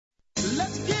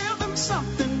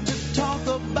something to talk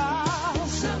about.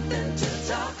 Something to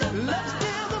talk about. Let's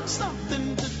give them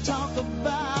something to talk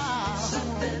about.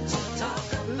 Something to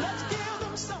talk about. Let's give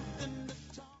them something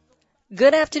to talk about.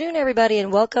 Good afternoon, everybody,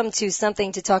 and welcome to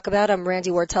Something to Talk About. I'm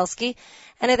Randy Wartelski,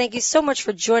 and I thank you so much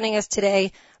for joining us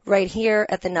today right here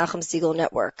at the Nachum Segal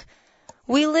Network.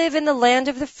 We live in the land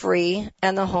of the free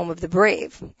and the home of the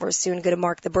brave. We're soon going to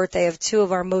mark the birthday of two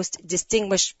of our most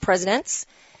distinguished presidents.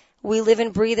 We live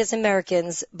and breathe as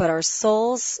Americans, but our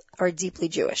souls are deeply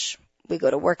Jewish. We go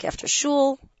to work after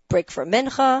shul, break for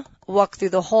mincha, walk through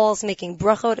the halls making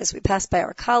brachot as we pass by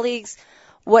our colleagues,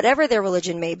 whatever their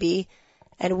religion may be,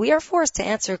 and we are forced to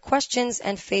answer questions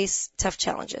and face tough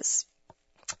challenges.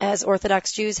 As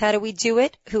Orthodox Jews, how do we do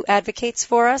it? Who advocates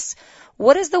for us?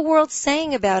 What is the world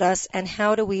saying about us, and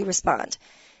how do we respond?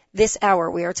 This hour,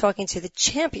 we are talking to the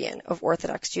champion of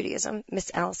Orthodox Judaism,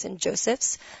 Miss Allison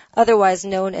Josephs, otherwise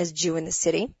known as Jew in the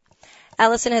City.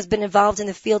 Allison has been involved in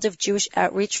the field of Jewish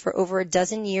outreach for over a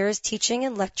dozen years, teaching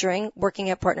and lecturing, working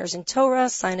at Partners in Torah,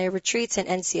 Sinai Retreats, and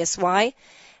NCSY,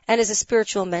 and is a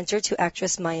spiritual mentor to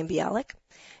actress Mayim Bialik.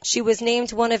 She was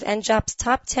named one of NJOP's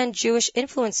top 10 Jewish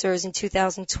influencers in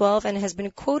 2012 and has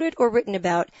been quoted or written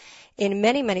about in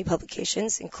many, many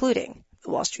publications, including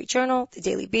The Wall Street Journal, The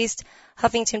Daily Beast,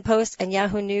 Huffington Post, and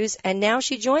Yahoo News. And now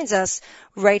she joins us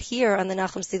right here on the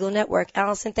Nachum Segal Network.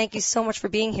 Allison, thank you so much for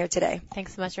being here today.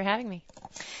 Thanks so much for having me.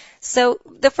 So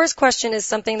the first question is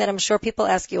something that I'm sure people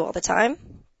ask you all the time.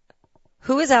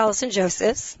 Who is Allison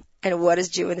Josephs, and what is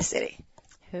Jew in the City?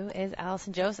 Who is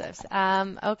Allison Josephs?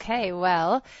 Okay,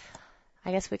 well,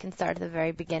 I guess we can start at the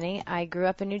very beginning. I grew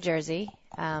up in New Jersey,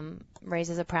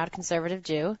 raised as a proud conservative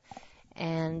Jew,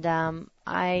 and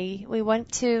we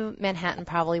went to Manhattan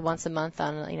probably once a month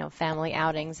on family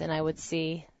outings, and I would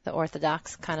see the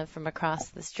Orthodox kind of from across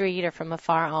the street or from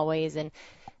afar always, and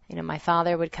my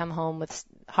father would come home with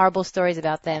horrible stories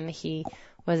about them. He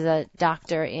was a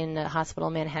doctor in a hospital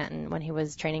in Manhattan when he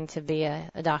was training to be a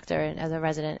doctor as a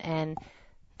resident, and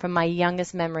from my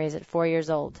youngest memories at 4 years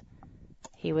old,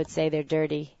 he would say they're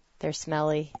dirty, they're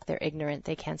smelly, they're ignorant,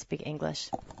 they can't speak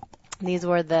English. These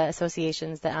were the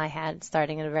associations that I had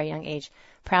starting at a very young age.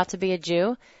 Proud to be a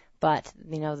Jew, but,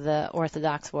 the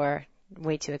Orthodox were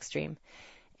way too extreme.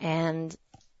 And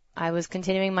I was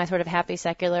continuing my sort of happy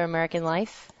secular American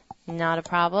life, not a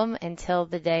problem, until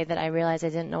the day that I realized I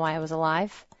didn't know why I was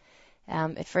alive.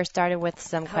 It first started with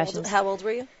some questions. How old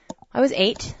were you? I was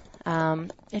 8.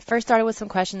 It first started with some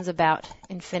questions about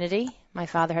infinity. My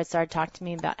father had started talking to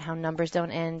me about how numbers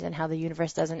don't end and how the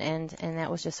universe doesn't end, and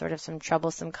that was just sort of some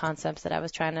troublesome concepts that I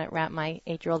was trying to wrap my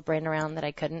 8-year-old brain around that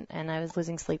I couldn't, and I was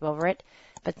losing sleep over it.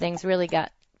 But things really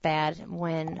got bad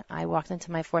when I walked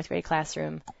into my 4th grade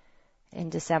classroom in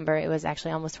December. It was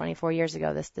actually almost 24 years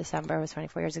ago. This December was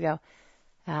 24 years ago.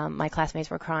 My classmates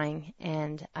were crying,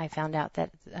 and I found out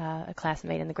that a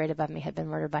classmate in the grade above me had been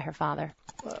murdered by her father.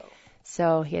 Whoa.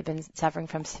 So he had been suffering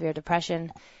from severe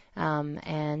depression,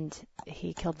 and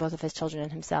he killed both of his children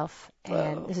and himself. Whoa.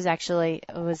 And this it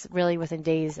was really within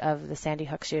days of the Sandy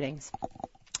Hook shootings.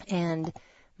 And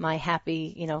my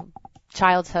happy,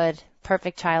 childhood,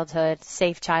 perfect childhood,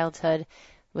 safe childhood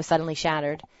was suddenly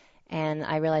shattered. And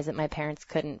I realized that my parents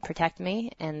couldn't protect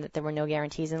me and that there were no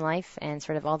guarantees in life, and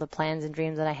sort of all the plans and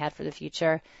dreams that I had for the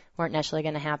future weren't necessarily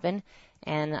going to happen.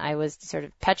 And I was sort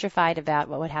of petrified about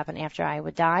what would happen after I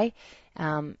would die.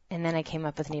 And then I came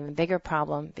up with an even bigger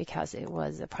problem, because it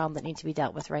was a problem that needed to be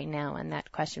dealt with right now. And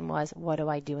that question was, what do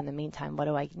I do in the meantime? What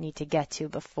do I need to get to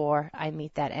before I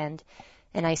meet that end?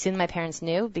 And I assumed my parents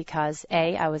knew, because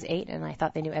A, I was 8 and I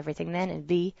thought they knew everything then, and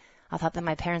B, I thought that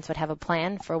my parents would have a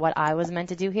plan for what I was meant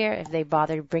to do here if they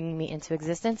bothered bringing me into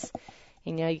existence.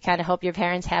 You kind of hope your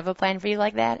parents have a plan for you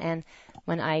like that. And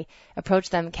when I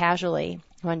approached them casually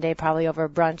one day, probably over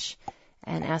brunch,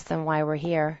 and asked them why we're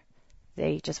here,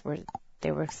 they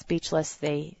were speechless.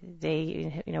 They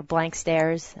blank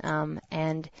stares.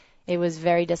 And it was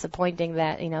very disappointing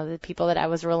that, the people that I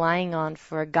was relying on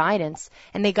for guidance,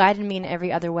 and they guided me in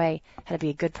every other way, how to be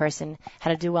a good person,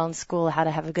 how to do well in school, how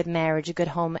to have a good marriage, a good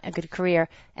home, a good career.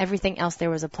 Everything else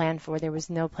there was a plan for. There was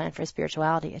no plan for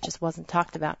spirituality. It just wasn't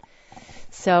talked about.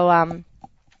 So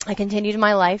I continued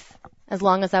my life. As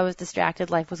long as I was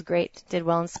distracted, life was great. Did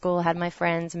well in school, had my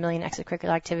friends, a million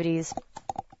extracurricular activities.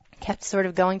 Kept sort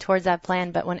of going towards that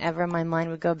plan, but whenever my mind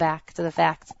would go back to the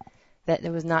fact that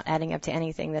it was not adding up to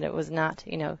anything, that it was not,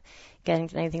 getting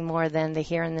to anything more than the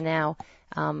here and the now,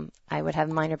 I would have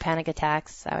minor panic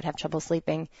attacks. I would have trouble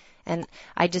sleeping. And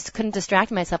I just couldn't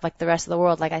distract myself like the rest of the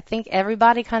world. Like, I think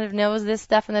everybody kind of knows this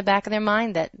stuff in the back of their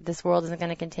mind, that this world isn't going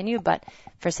to continue, but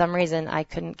for some reason I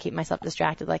couldn't keep myself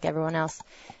distracted like everyone else.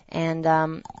 And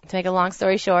to make a long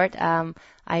story short,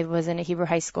 I was in a Hebrew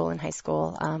high school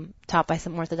taught by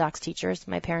some Orthodox teachers.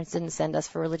 My parents didn't send us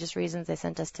for religious reasons. They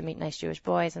sent us to meet nice Jewish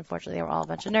boys. Unfortunately, they were all a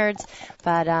bunch of nerds.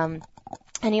 But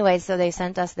anyway, so they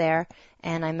sent us there,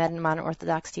 and I met a modern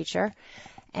Orthodox teacher.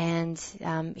 And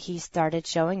he started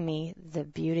showing me the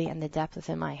beauty and the depth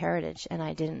within my heritage, and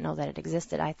I didn't know that it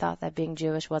existed. I thought that being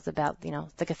Jewish was about, the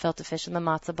gefilte fish and the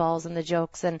matzah balls and the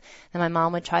jokes, and then my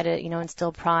mom would try to,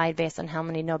 instill pride based on how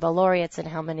many Nobel laureates and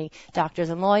how many doctors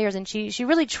and lawyers, and she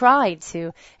really tried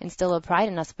to instill a pride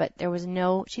in us, but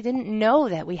she didn't know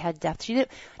that we had depth.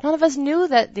 None of us knew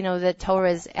that, that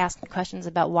Torah is asking questions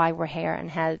about why we're here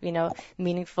and had,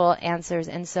 meaningful answers,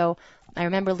 and so I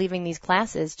remember leaving these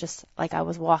classes just like I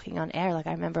was walking on air. Like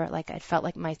I remember, I felt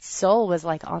like my soul was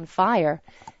on fire.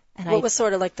 And what was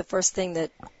sort of like the first thing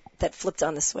that flipped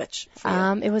on the switch for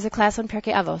you? It was a class on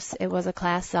Pirkei Avos. It was a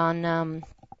class on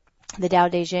the Tao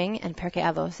Te Ching and Pirkei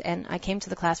Avos. And I came to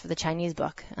the class for the Chinese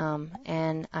book,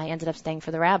 and I ended up staying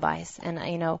for the rabbis. And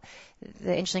the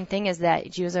interesting thing is that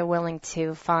Jews are willing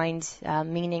to find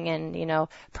meaning and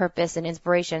purpose and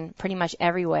inspiration pretty much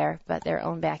everywhere, but their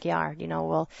own backyard.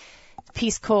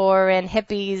 Peace Corps and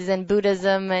hippies and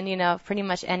Buddhism and, pretty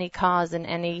much any cause and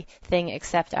anything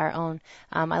except our own.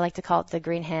 I like to call it the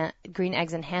green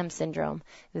eggs and ham syndrome,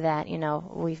 that,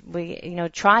 we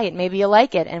try it. Maybe you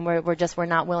like it, and we're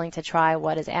not willing to try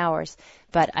what is ours.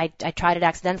 But I tried it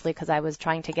accidentally because I was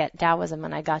trying to get Taoism,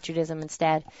 and I got Judaism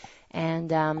instead.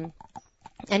 And,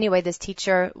 anyway, this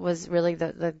teacher was really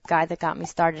the guy that got me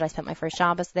started. I spent my first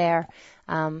Shabbos there.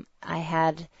 I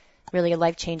had really a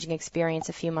life-changing experience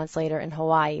a few months later in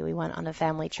Hawaii. We went on a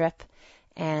family trip,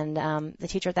 and the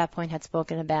teacher at that point had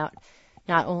spoken about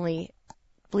not only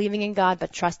believing in God,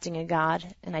 but trusting in God,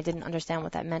 and I didn't understand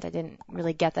what that meant. I didn't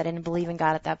really get that. I didn't believe in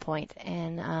God at that point,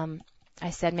 and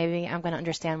I said, maybe I'm going to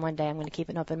understand one day. I'm going to keep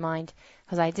an open mind,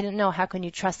 because I didn't know, how can you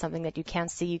trust something that you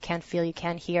can't see, you can't feel, you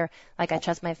can't hear? Like, I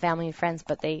trust my family and friends,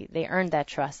 but they earned that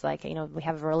trust. We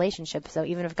have a relationship, so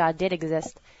even if God did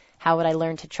exist, how would I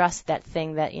learn to trust that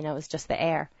thing that, is just the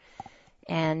air?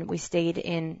 And we stayed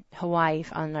in Hawaii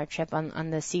on our trip on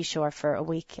the seashore for a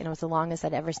week, and it was the longest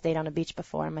I'd ever stayed on a beach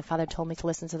before. And my father told me to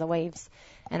listen to the waves,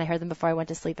 and I heard them before I went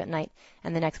to sleep at night.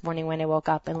 And the next morning when I woke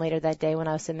up, and later that day when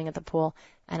I was swimming at the pool,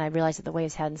 and I realized that the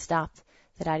waves hadn't stopped,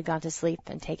 that I'd gone to sleep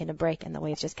and taken a break, and the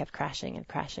waves just kept crashing and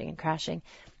crashing and crashing.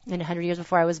 And 100 years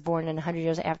before I was born, and 100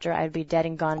 years after I'd be dead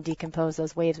and gone and decomposed,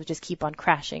 those waves would just keep on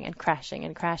crashing and crashing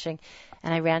and crashing.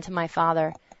 And I ran to my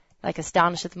father,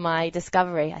 astonished with my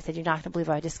discovery. I said, "You're not going to believe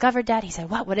what I discovered, Dad." He said,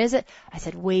 "What is it?" I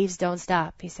said, "Waves don't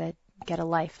stop." He said, "Get a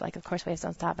life." Of course waves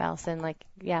don't stop, Allison.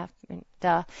 Yeah,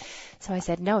 duh. So I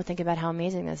said, "No, think about how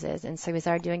amazing this is." And so we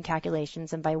started doing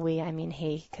calculations, and by we, I mean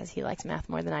he, because he likes math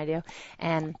more than I do.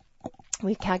 And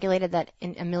we calculated that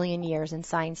in a million years, and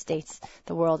science dates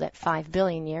the world at 5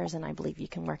 billion years, and I believe you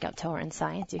can work out Torah in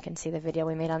science. You can see the video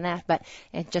we made on that. But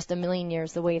in just a million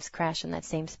years, the waves crash in that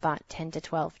same spot 10 to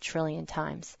 12 trillion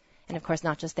times. And, of course,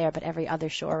 not just there, but every other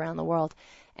shore around the world.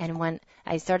 And when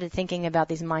I started thinking about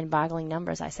these mind-boggling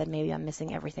numbers, I said, maybe I'm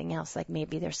missing everything else.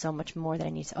 Maybe there's so much more that I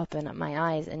need to open up my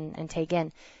eyes and take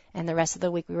in. And the rest of the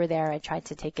week we were there, I tried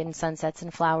to take in sunsets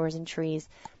and flowers and trees.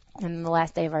 And the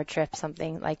last day of our trip,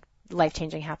 something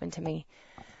life-changing happened to me.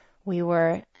 We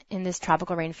were in this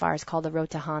tropical rainforest called the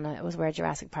Road to Hana. It was where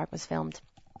Jurassic Park was filmed.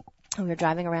 And we were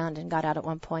driving around and got out at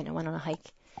one point and went on a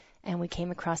hike. And we came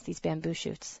across these bamboo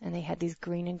shoots, and they had these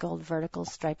green and gold vertical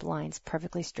striped lines,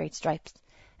 perfectly straight stripes.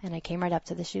 And I came right up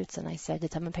to the shoots, and I said,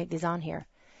 "Did someone paint these on here?"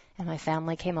 And my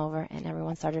family came over, and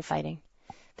everyone started fighting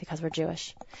because we're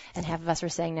Jewish. And half of us were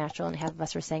saying natural, and half of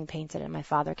us were saying painted. And my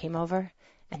father came over,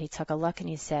 and he took a look, and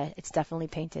he said, "It's definitely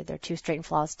painted. They're too straight and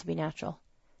flawless to be natural."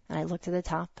 And I looked to the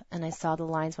top, and I saw the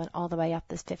lines went all the way up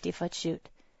this 50-foot chute.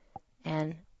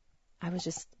 And I was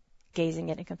just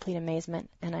gazing at it in complete amazement,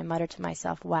 and I muttered to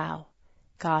myself, "Wow,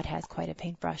 God has quite a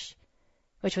paintbrush,"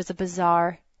 which was a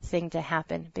bizarre thing to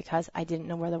happen because I didn't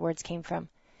know where the words came from.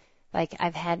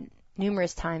 I've had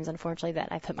numerous times, unfortunately,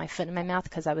 that I put my foot in my mouth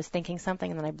because I was thinking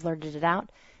something and then I blurted it out,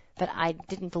 but I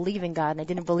didn't believe in God, and I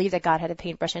didn't believe that God had a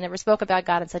paintbrush. I never spoke about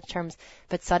God in such terms,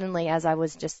 but suddenly, as I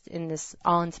was just in this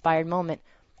awe-inspired moment,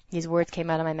 these words came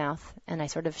out of my mouth, and I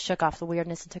sort of shook off the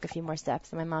weirdness and took a few more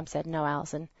steps, and my mom said, "No,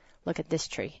 Allison, look at this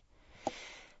tree."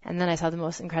 And then I saw the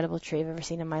most incredible tree I've ever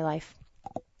seen in my life.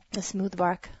 A smooth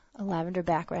bark, a lavender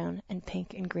background, and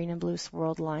pink and green and blue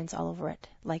swirled lines all over it.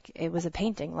 It was a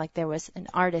painting, there was an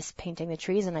artist painting the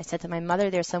trees. And I said to my mother,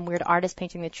 "There's some weird artist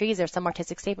painting the trees. There's some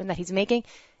artistic statement that he's making."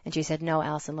 And she said, "No,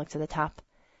 Allison, look to the top."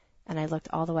 And I looked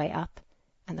all the way up,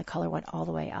 and the color went all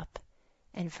the way up.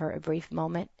 And for a brief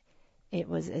moment, it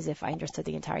was as if I understood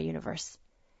the entire universe.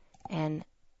 And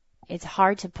it's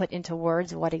hard to put into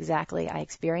words what exactly I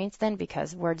experienced then,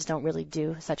 because words don't really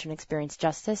do such an experience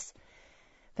justice.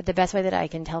 But the best way that I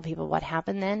can tell people what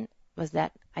happened then was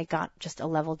that I got just a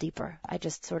level deeper. I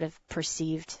just sort of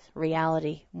perceived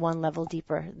reality one level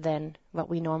deeper than what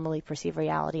we normally perceive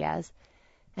reality as.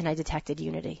 And I detected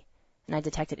unity, and I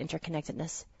detected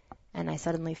interconnectedness, and I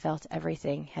suddenly felt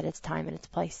everything had its time and its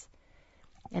place.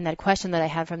 And that question that I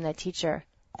had from that teacher,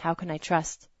 how can I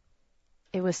trust?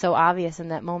 It was so obvious in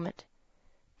that moment.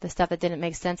 The stuff that didn't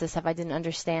make sense, the stuff I didn't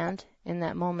understand, in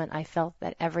that moment I felt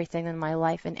that everything in my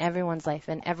life and everyone's life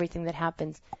and everything that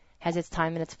happens has its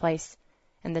time and its place.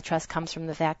 And the trust comes from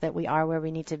the fact that we are where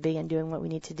we need to be and doing what we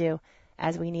need to do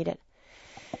as we need it.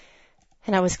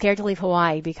 And I was scared to leave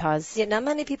Hawaii because... Yeah, not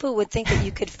many people would think that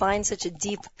you could find such a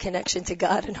deep connection to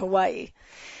God in Hawaii.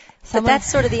 But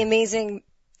that's sort of the amazing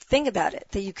thing about it,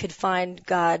 that you could find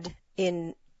God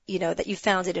in, that you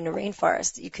found it in a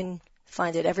rainforest. You can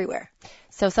find it everywhere.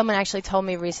 So someone actually told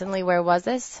me recently, where was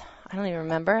this? I don't even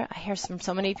remember. I hear from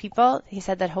so many people. He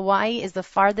said that Hawaii is the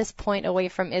farthest point away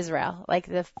from Israel, like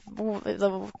the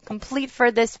complete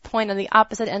furthest point on the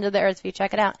opposite end of the earth, if you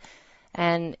check it out.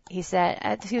 And he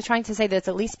said, he was trying to say that it's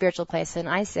the least spiritual place. And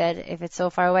I said, if it's so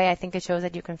far away, I think it shows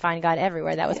that you can find God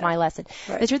everywhere. That was my lesson.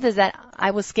 Right. The truth is that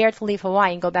I was scared to leave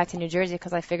Hawaii and go back to New Jersey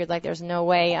because I figured like there's no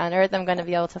way on earth I'm going to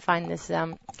be able to find this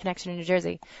connection in New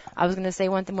Jersey. I was going to say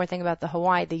one more thing about the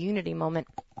Hawaii, the unity moment.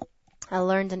 I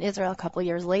learned in Israel a couple of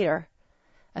years later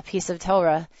a piece of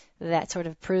Torah that sort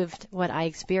of proved what I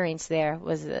experienced there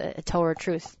was a Torah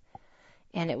truth.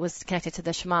 And it was connected to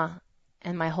the Shema.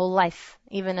 And my whole life,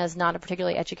 even as not a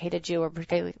particularly educated Jew or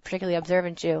particularly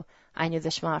observant Jew, I knew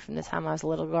the Shema from the time I was a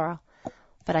little girl.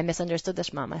 But I misunderstood the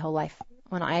Shema my whole life.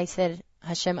 When I said,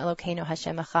 Hashem Elokeinu,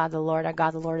 Hashem Echad, the Lord our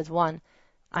God, the Lord is one,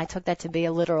 I took that to be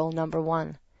a literal number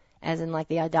one. As in, like,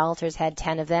 the idolaters had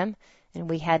 10 of them, and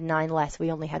we had 9 less.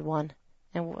 We only had 1.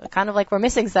 And kind of like we're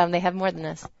missing some, they have more than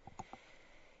us.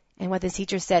 And what the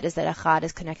teacher said is that Echad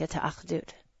is connected to Achdut.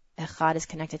 Echad is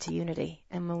connected to unity.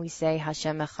 And when we say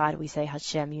Hashem Echad, we say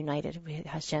Hashem united.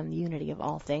 Hashem, the unity of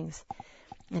all things.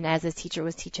 And as this teacher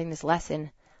was teaching this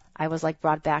lesson, I was like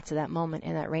brought back to that moment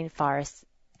in that rainforest.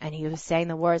 And he was saying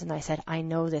the words, and I said, I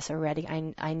know this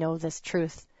already. I know this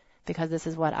truth because this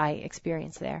is what I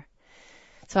experienced there.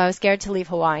 So I was scared to leave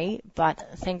Hawaii,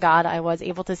 but thank God I was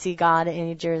able to see God in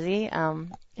New Jersey.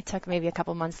 It took maybe a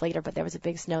couple months later, but there was a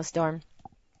big snowstorm.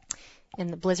 In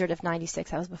the blizzard of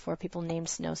 96, that was before people named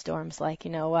snowstorms like,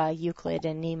 Euclid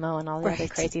and Nemo and all the other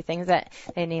crazy things that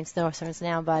they name snowstorms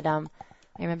now. But I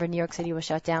remember New York City was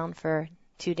shut down for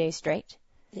 2 days straight.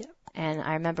 Yeah. And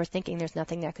I remember thinking there's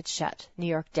nothing that could shut New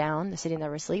York down, the city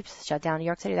never sleeps, shut down New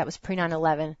York City. That was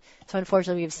pre-9/11. So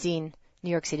unfortunately, we've seen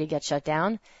New York City get shut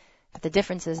down. But the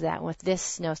difference is that with this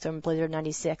snowstorm, blizzard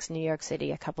 96, New York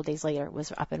City, a couple days later,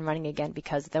 was up and running again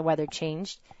because the weather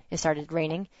changed. It started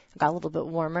raining, it got a little bit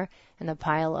warmer, and the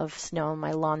pile of snow on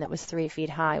my lawn that was 3 feet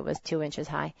high was 2 inches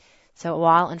high. So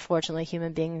while, unfortunately,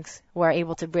 human beings were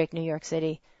able to break New York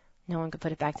City, no one could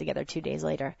put it back together 2 days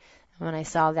later. And when I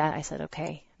saw that, I said,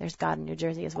 okay, there's God in New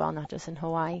Jersey as well, not just in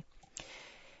Hawaii.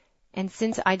 And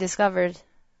since I discovered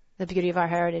the beauty of our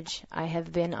heritage, I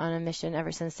have been on a mission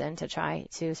ever since then to try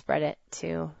to spread it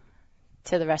to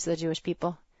the rest of the Jewish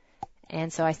people.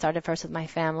 And so I started first with my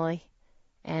family,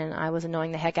 and I was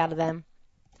annoying the heck out of them.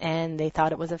 And they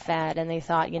thought it was a fad, and they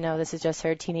thought, this is just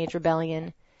her teenage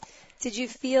rebellion. Did you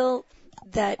feel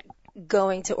that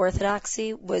going to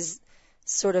Orthodoxy was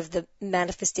sort of the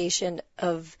manifestation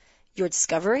of your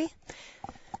discovery?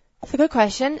 It's a good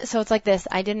question. So it's like this.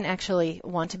 I didn't actually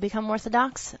want to become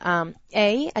Orthodox. I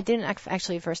didn't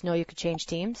actually first know you could change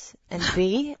teams. And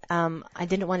B, I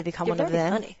didn't want to become You're one of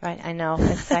them. Funny. Right, I know.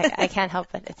 I can't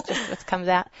help it. It's just what comes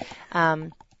out.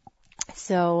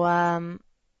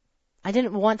 I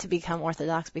didn't want to become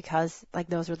Orthodox because,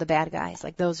 those were the bad guys.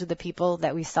 Those were the people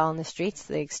that we saw in the streets,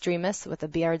 the extremists with the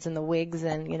beards and the wigs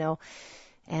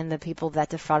and the people that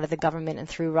defrauded the government and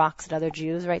threw rocks at other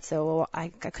Jews, right? So I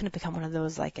couldn't become one of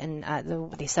those,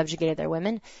 they subjugated their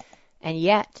women. And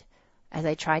yet, as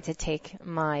I tried to take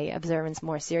my observance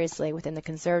more seriously within the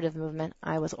conservative movement,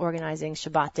 I was organizing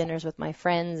Shabbat dinners with my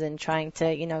friends and trying to,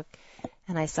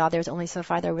 and I saw there's only so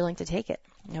far they're willing to take it.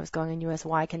 I was going in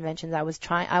USY conventions. I was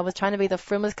trying to be the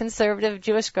most conservative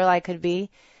Jewish girl I could be.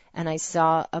 And I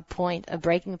saw a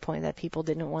breaking point that people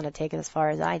didn't want to take it as far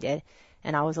as I did.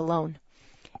 And I was alone.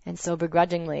 And so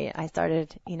begrudgingly, I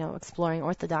started, exploring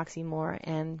Orthodoxy more,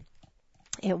 and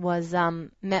it was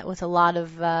met with a lot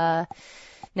of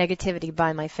negativity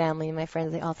by my family and my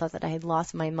friends. They all thought that I had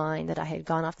lost my mind, that I had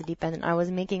gone off the deep end. And I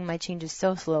was making my changes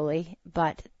so slowly,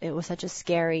 but it was such a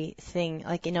scary thing.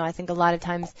 Like, I think a lot of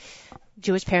times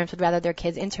Jewish parents would rather their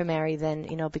kids intermarry than,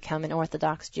 become an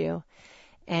Orthodox Jew.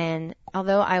 And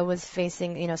although I was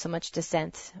facing, so much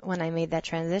dissent when I made that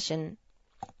transition,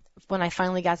 when I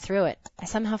finally got through it, I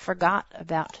somehow forgot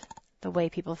about the way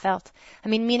people felt. I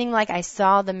mean, meaning like I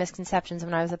saw the misconceptions.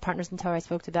 When I was at Partners in Torah, I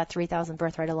spoke to about 3,000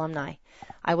 birthright alumni.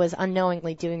 I was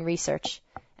unknowingly doing research,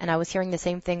 and I was hearing the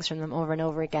same things from them over and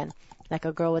over again. Like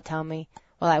a girl would tell me,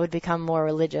 well, I would become more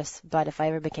religious, but if I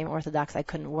ever became Orthodox, I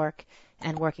couldn't work,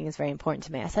 and working is very important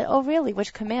to me. I said, oh, really?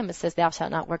 Which commandment says thou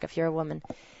shalt not work if you're a woman?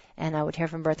 And I would hear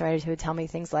from birthwriters who would tell me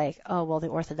things like, oh, well, the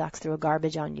Orthodox threw a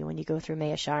garbage on you when you go through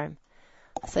Mea Sharim.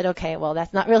 I said, okay, well,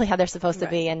 that's not really how they're supposed to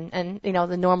be. And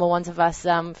the normal ones of us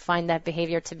find that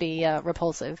behavior to be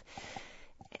repulsive.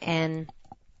 And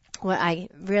what I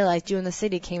realized, Jew in the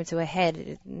City came to a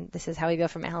head. This is how we go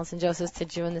from Allison Josephs to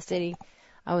Jew in the City.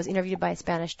 I was interviewed by a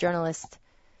Spanish journalist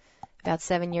about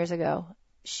 7 years ago.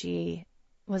 She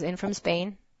was in from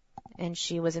Spain, and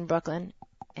she was in Brooklyn,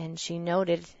 and she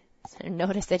noticed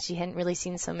that she hadn't really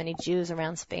seen so many Jews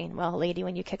around Spain. Well, lady,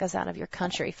 when you kick us out of your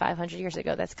country 500 years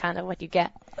ago, that's kind of what you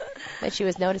get. But she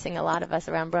was noticing a lot of us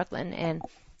around Brooklyn, and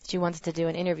she wanted to do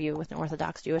an interview with an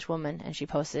Orthodox Jewish woman, and she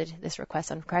posted this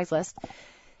request on Craigslist.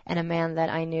 And a man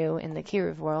that I knew in the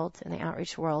Kiruv world, in the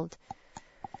outreach world,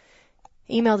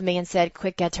 emailed me and said,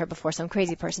 quick, get to her before some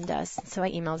crazy person does. So I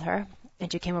emailed her,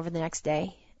 and she came over the next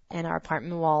day. And our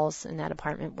apartment walls in that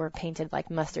apartment were painted like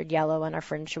mustard yellow, and our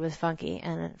furniture was funky.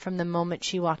 And from the moment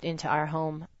she walked into our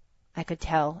home, I could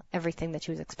tell everything that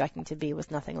she was expecting to be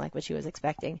was nothing like what she was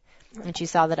expecting. Right. And she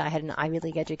saw that I had an Ivy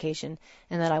League education,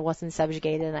 and that I wasn't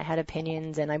subjugated, and I had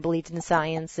opinions, and I believed in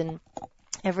science, and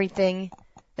everything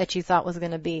that she thought was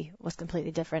going to be was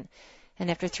completely different.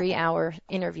 And after a 3-hour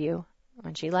interview,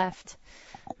 when she left,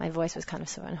 my voice was kind of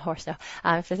so hoarse now.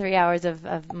 After 3 hours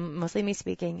of mostly me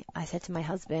speaking, I said to my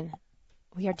husband,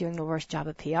 we are doing the worst job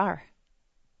of PR.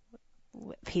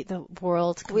 The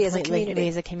world completely, we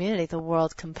as a community, the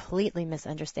world completely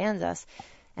misunderstands us.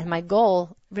 And my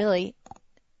goal, really,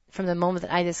 from the moment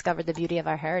that I discovered the beauty of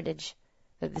our heritage,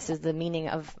 that this is the meaning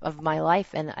of my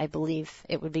life, and I believe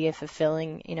it would be a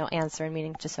fulfilling, answer and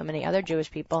meaning to so many other Jewish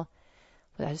people.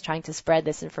 But I was trying to spread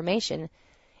this information.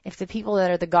 If the people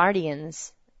that are the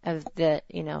guardians of the,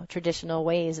 traditional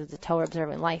ways of the Torah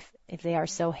observant life, if they are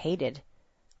so hated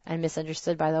and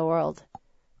misunderstood by the world,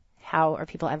 how are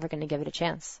people ever going to give it a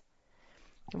chance?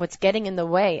 What's getting in the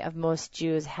way of most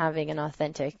Jews having an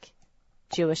authentic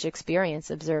Jewish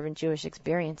experience, observant Jewish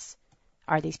experience,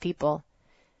 are these people.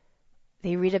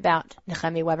 They read about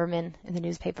Nechemi Weberman in the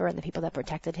newspaper and the people that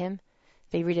protected him.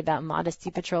 They read about modesty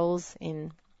patrols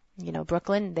in,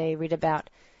 Brooklyn. They read about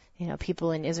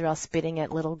people in Israel spitting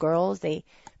at little girls. They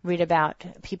read about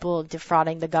people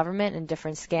defrauding the government and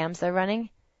different scams they're running.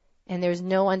 And there's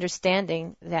no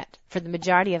understanding that for the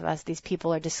majority of us, these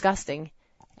people are disgusting.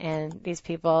 And these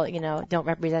people, don't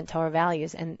represent Torah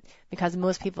values. And because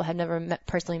most people have never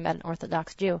personally met an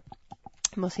Orthodox Jew,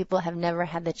 most people have never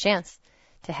had the chance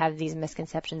to have these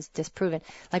misconceptions disproven.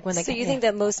 Like when you think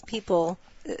that most people,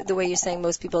 the way you're saying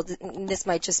most people, this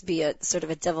might just be a sort of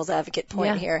a devil's advocate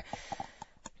point here,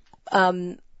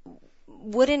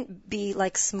 wouldn't be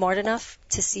smart enough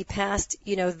to see past,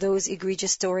 those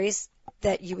egregious stories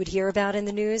that you would hear about in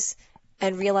the news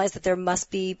and realize that there must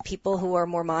be people who are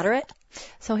more moderate?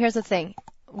 So here's the thing.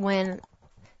 When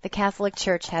the Catholic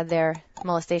Church had their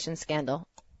molestation scandal,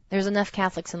 there's enough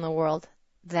Catholics in the world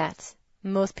that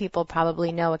most people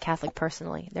probably know a Catholic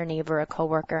personally, their neighbor, a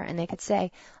coworker, and they could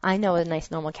say, I know a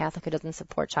nice normal Catholic who doesn't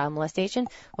support child molestation.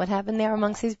 What happened there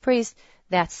amongst these priests?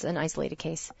 That's an isolated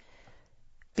case.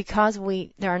 Because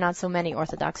there are not so many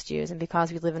Orthodox Jews, and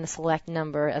because we live in a select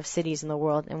number of cities in the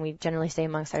world, and we generally stay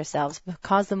amongst ourselves,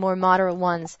 because the more moderate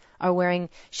ones are wearing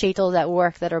shaitels at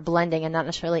work that are blending and not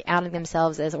necessarily outing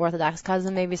themselves as Orthodox,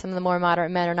 because maybe some of the more moderate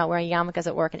men are not wearing yarmulkes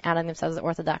at work and outing themselves as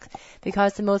Orthodox,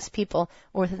 because to most people,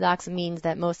 Orthodox means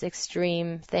that most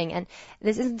extreme thing. And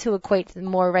this isn't to equate the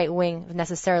more right-wing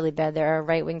necessarily bad. There are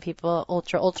right-wing people,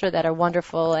 ultra, that are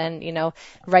wonderful and,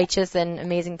 righteous and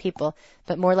amazing people,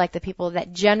 but more like the people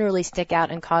that generally stick out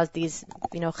and cause these,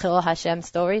 Chil Hashem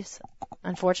stories,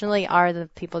 unfortunately, are the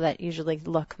people that usually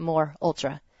look more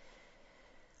ultra.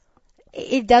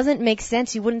 It doesn't make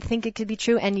sense. You wouldn't think it could be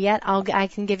true, and yet I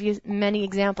can give you many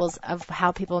examples of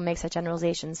how people make such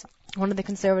generalizations. One of the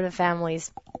conservative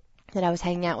families that I was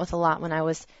hanging out with a lot when I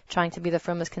was trying to be the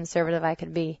frommest conservative I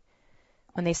could be,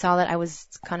 when they saw that I was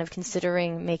kind of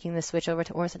considering making the switch over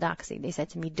to Orthodoxy, they said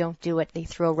to me, don't do it. They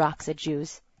throw rocks at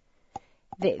Jews.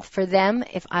 For them,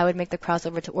 if I would make the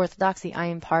crossover to Orthodoxy, I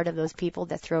am part of those people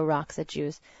that throw rocks at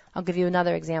Jews. I'll give you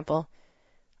another example.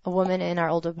 A woman in our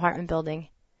old apartment building.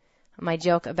 My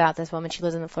joke about this woman, she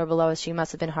lives on the floor below us, she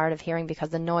must have been hard of hearing because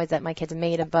the noise that my kids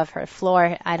made above her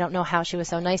floor, I don't know how she was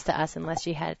so nice to us unless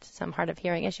she had some hard of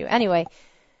hearing issue. Anyway,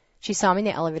 she saw me in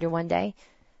the elevator one day.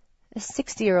 A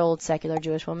 60-year-old secular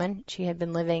Jewish woman. She had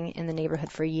been living in the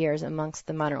neighborhood for years amongst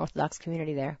the modern Orthodox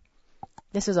community there.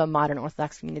 This was a modern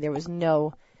Orthodox community. There was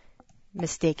no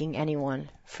mistaking anyone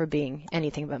for being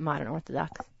anything but modern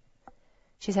Orthodox.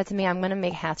 She said to me, I'm going to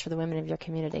make hats for the women of your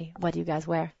community. What do you guys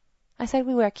wear? I said,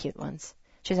 we wear cute ones.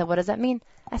 She said, what does that mean?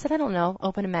 I said, I don't know.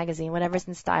 Open a magazine. Whatever's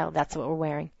in style, that's what we're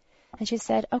wearing. And she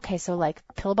said, okay, so like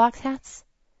pillbox hats?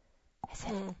 I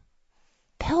said,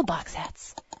 pillbox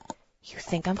hats? You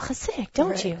think I'm Hasidic,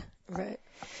 don't you? Right.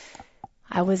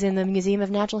 I was in the Museum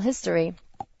of Natural History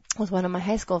with one of my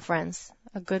high school friends,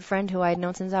 a good friend who I had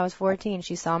known since I was 14.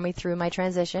 She saw me through my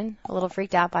transition, a little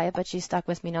freaked out by it, but she stuck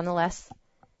with me nonetheless.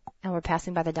 And we're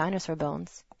passing by the dinosaur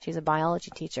bones. She's a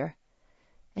biology teacher.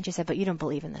 And she said, but you don't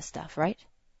believe in this stuff, right?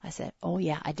 I said, oh,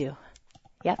 yeah, I do.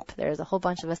 Yep, there's a whole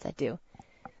bunch of us that do.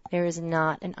 There is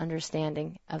not an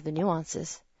understanding of the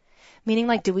nuances. Meaning,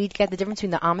 like, do we get the difference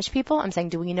between the Amish people? I'm saying,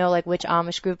 do we know, like, which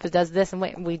Amish group does this?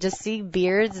 And we just see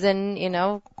beards and, you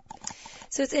know.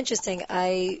 So it's interesting.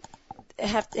 I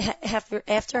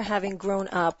after having grown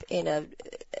up in a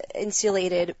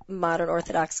insulated modern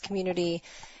Orthodox community,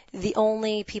 the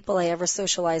only people I ever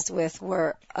socialized with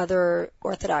were other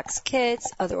Orthodox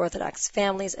kids, other Orthodox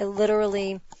families. I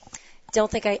literally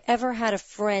don't think I ever had a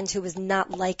friend who was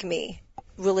not like me,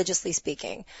 religiously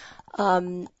speaking,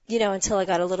 until I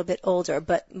got a little bit older.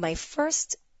 But my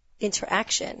first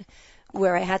interaction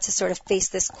where I had to sort of face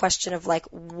this question of, like,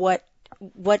 what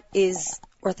is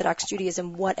Orthodox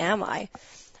Judaism, what am I,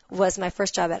 was my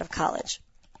first job out of college.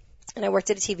 And I worked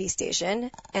at a TV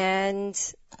station, and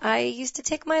I used to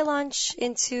take my lunch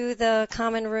into the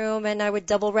common room, and I would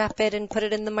double wrap it and put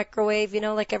it in the microwave,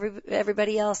 like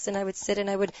everybody else, and I would sit and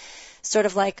I would sort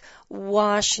of like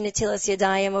wash Netilas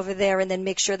Yadayim over there and then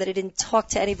make sure that I didn't talk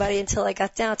to anybody until I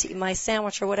got down to eat my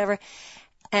sandwich or whatever.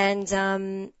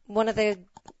 And one of the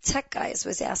tech guys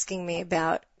was asking me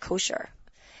about kosher.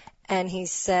 And he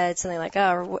said something like,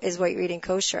 oh, is what you're eating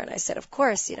kosher? And I said, of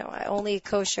course, I only eat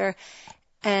kosher.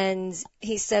 And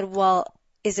he said, well,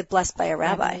 is it blessed by a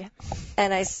rabbi?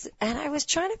 And I was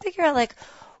trying to figure out, like,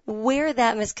 where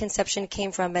that misconception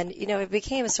came from. And, it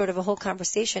became sort of a whole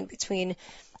conversation between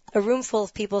a room full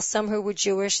of people, some who were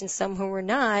Jewish and some who were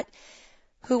not,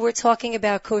 who were talking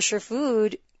about kosher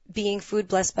food being food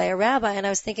blessed by a rabbi. And I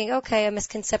was thinking, okay, a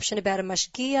misconception about a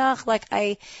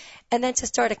mashgiach, and then to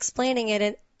start explaining it.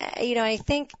 And, I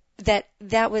think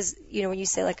that was, when you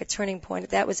say like a turning point,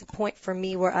 that was a point for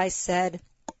me where I said,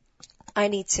 I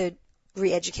need to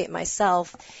re-educate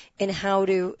myself in how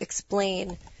to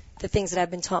explain the things that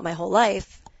I've been taught my whole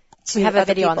life to We have a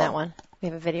video people. on that one. We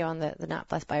have a video on the not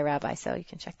blessed by a rabbi, so you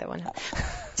can check that one out.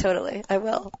 Totally, I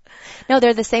will. No,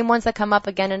 they're the same ones that come up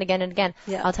again and again and again.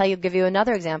 Yeah. I'll give you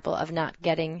another example of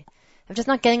just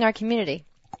not getting our community.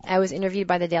 I was interviewed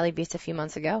by the Daily Beast a few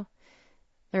months ago.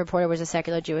 The reporter was a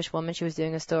secular Jewish woman. She was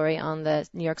doing a story on the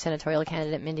New York senatorial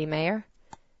candidate Mindy Mayer.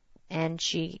 And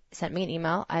she sent me an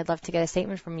email. I'd love to get a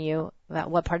statement from you about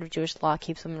what part of Jewish law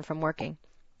keeps women from working.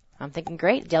 I'm thinking,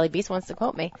 great, Daily Beast wants to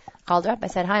quote me. Called her up. I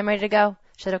said, hi, I'm ready to go.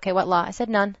 She said, okay, what law? I said,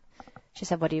 none. She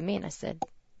said, what do you mean? I said,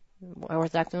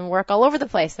 Orthodox women work all over the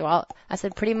place. Well, I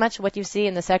said, pretty much what you see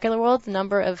in the secular world, the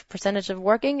number of percentage of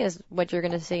working is what you're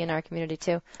going to see in our community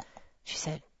too. She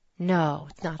said, no,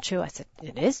 it's not true. I said,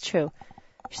 it is true.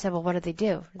 She said, well, what do?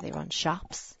 Do they run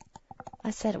shops?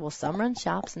 I said, well, some run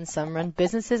shops and some run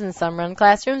businesses and some run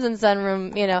classrooms and some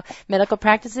run, medical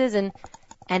practices. And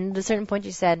at a certain point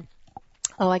she said,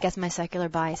 oh, I guess my secular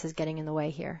bias is getting in the way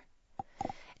here.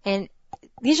 And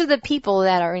these are the people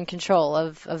that are in control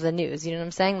of the news. You know what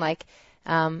I'm saying? Like,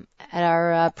 at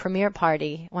our premiere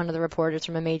party, one of the reporters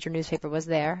from a major newspaper was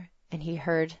there, and he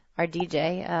heard our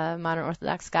DJ, a modern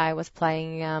Orthodox guy, was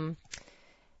playing a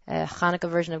Hanukkah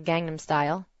version of Gangnam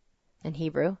Style in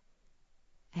Hebrew.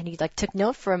 And he took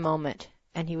note for a moment,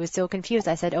 and he was so confused.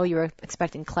 I said, oh, you were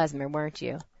expecting klezmer, weren't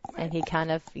you? And he kind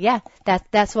of,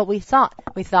 that's what we thought.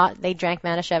 We thought they drank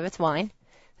Manischewitz wine,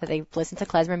 that they listened to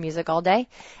klezmer music all day.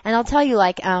 And I'll tell you,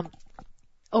 Oprah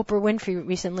Winfrey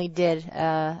recently did,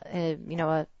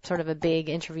 a sort of a big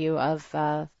interview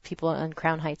of people on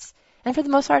Crown Heights. And for the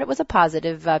most part, it was a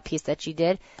positive piece that she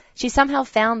did. She somehow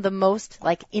found the most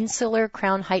insular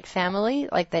Crown Heights family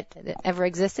that ever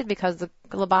existed, because the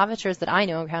Lubavitchers that I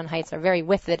know in Crown Heights are very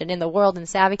with it and in the world and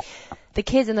savvy. The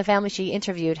kids in the family she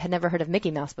interviewed had never heard of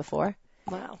Mickey Mouse before.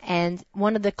 Wow. And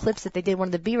one of the clips that they did, one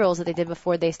of the B-rolls that they did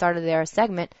before they started their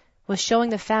segment, was showing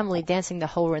the family dancing the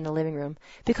hora in the living room.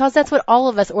 Because that's what all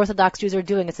of us Orthodox Jews are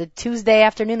doing. It's a Tuesday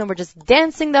afternoon and we're just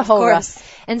dancing the hora.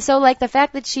 And so like the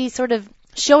fact that she sort of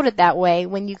showed it that way,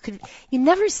 when you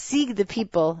never see the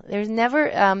people. There's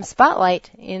never spotlight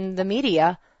in the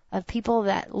media of people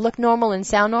that look normal and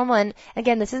sound normal. And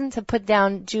again, this isn't to put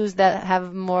down Jews that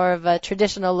have more of a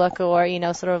traditional look or,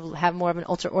 sort of have more of an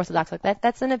ultra-Orthodox look.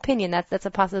 That's an opinion. That's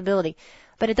a possibility.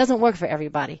 But it doesn't work for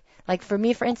everybody. Like for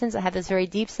me, for instance, I have this very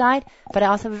deep side, but I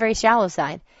also have a very shallow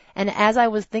side. And as I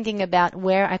was thinking about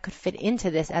where I could fit into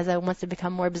this, as I wanted to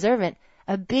become more observant,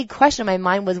 a big question in my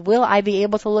mind was, will I be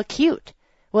able to look cute?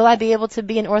 Will I be able to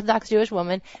be an Orthodox Jewish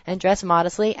woman and dress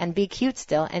modestly and be cute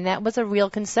still? And that was a real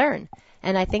concern.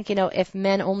 And I think, if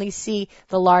men only see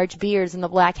the large beards and the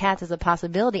black hats as a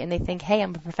possibility and they think, hey,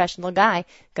 I'm a professional guy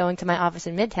going to my office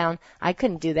in Midtown, I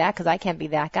couldn't do that because I can't be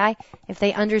that guy. If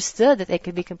they understood that they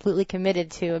could be completely committed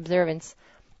to observance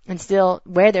and still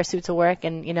wear their suits to work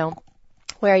and,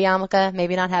 wear a yarmulke,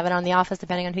 maybe not have it on the office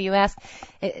depending on who you ask,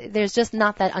 there's just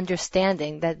not that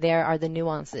understanding that there are the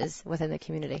nuances within the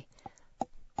community.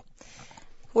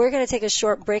 We're going to take a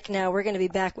short break now. We're going to be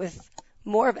back with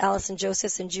more of Allison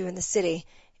Josephs and Jew in the City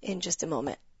in just a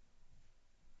moment.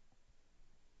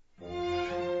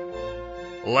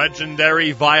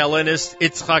 Legendary violinist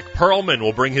Itzhak Perlman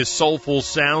will bring his soulful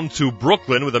sound to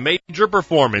Brooklyn with a major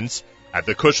performance at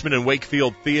the Cushman and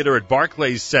Wakefield Theater at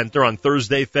Barclays Center on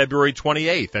Thursday, February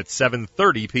 28th at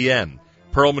 7:30 p.m.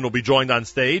 Perlman will be joined on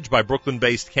stage by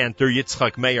Brooklyn-based cantor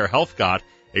Yitzchak Meir Helfgott,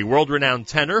 a world-renowned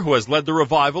tenor who has led the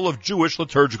revival of Jewish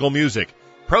liturgical music.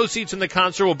 Proceeds from the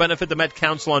concert will benefit the Met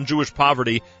Council on Jewish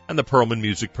Poverty and the Perlman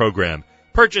Music Program.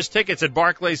 Purchase tickets at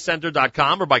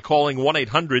barclayscenter.com or by calling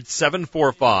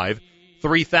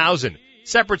 1-800-745-3000.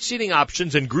 Separate seating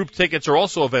options and group tickets are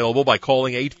also available by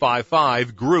calling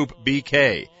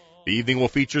 855-GROUP-BK. The evening will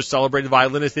feature celebrated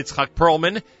violinist Itzhak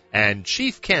Perlman and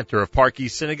chief cantor of Park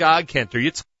East Synagogue, cantor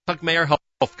Yitzchak Meir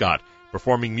Helfgott,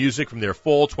 performing music from their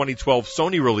fall 2012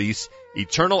 Sony release,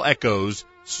 Eternal Echoes,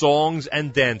 Songs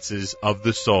and Dances of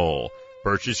the Soul.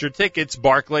 Purchase your tickets,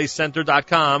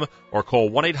 barclayscenter.com, or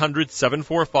call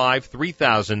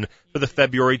 1-800-745-3000 for the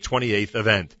February 28th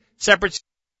event. Separate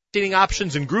seating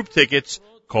options and group tickets,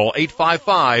 call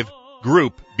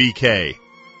 855-GROUP-BK.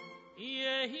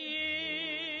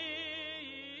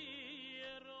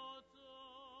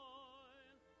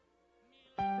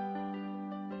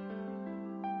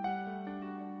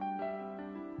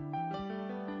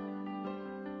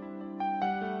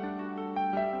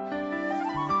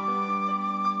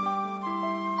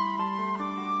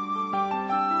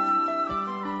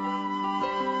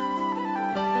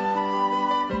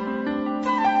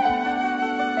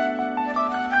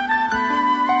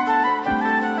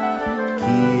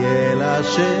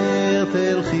 אשר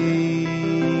תלכי,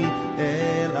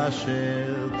 אל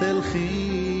אשר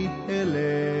תלכי אלך,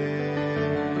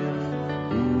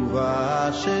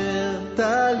 ובאשר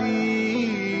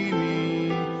תליני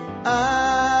עלי,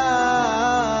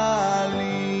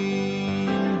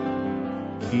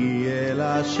 כי אל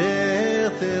אשר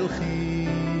תלכי,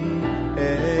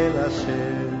 אל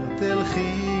אשר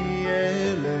תלכי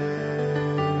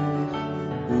אלך,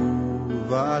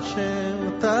 ובאשר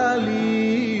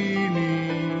תליני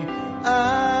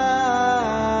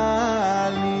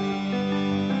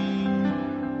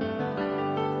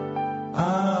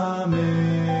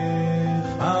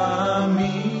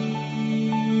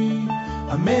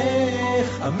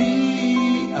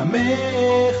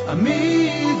עמך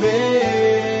עמי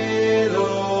ואלוקייך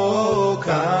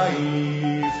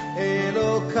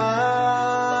אלוקיי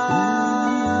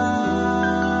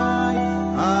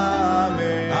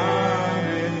עמך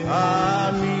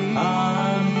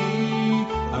עמי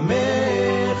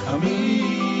עמך עמי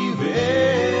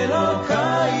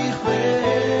ואלוקייך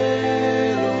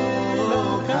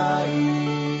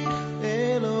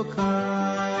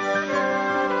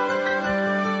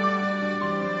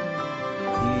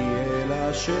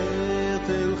אשר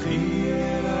תלכי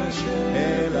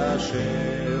אל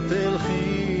אשר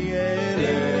תלכי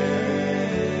אלך,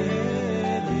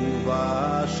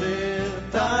 ובאשר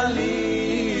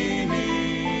תליני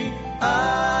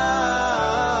עלי,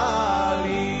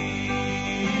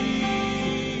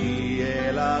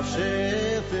 אל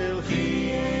אשר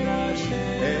תלכי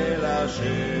אל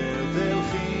אשר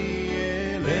תלכי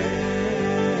אלך,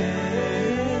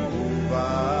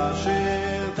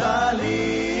 ובאשר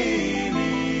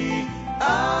תליני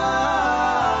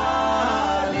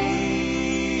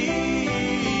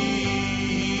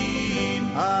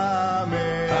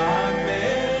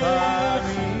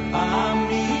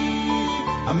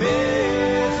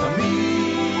עמך עמי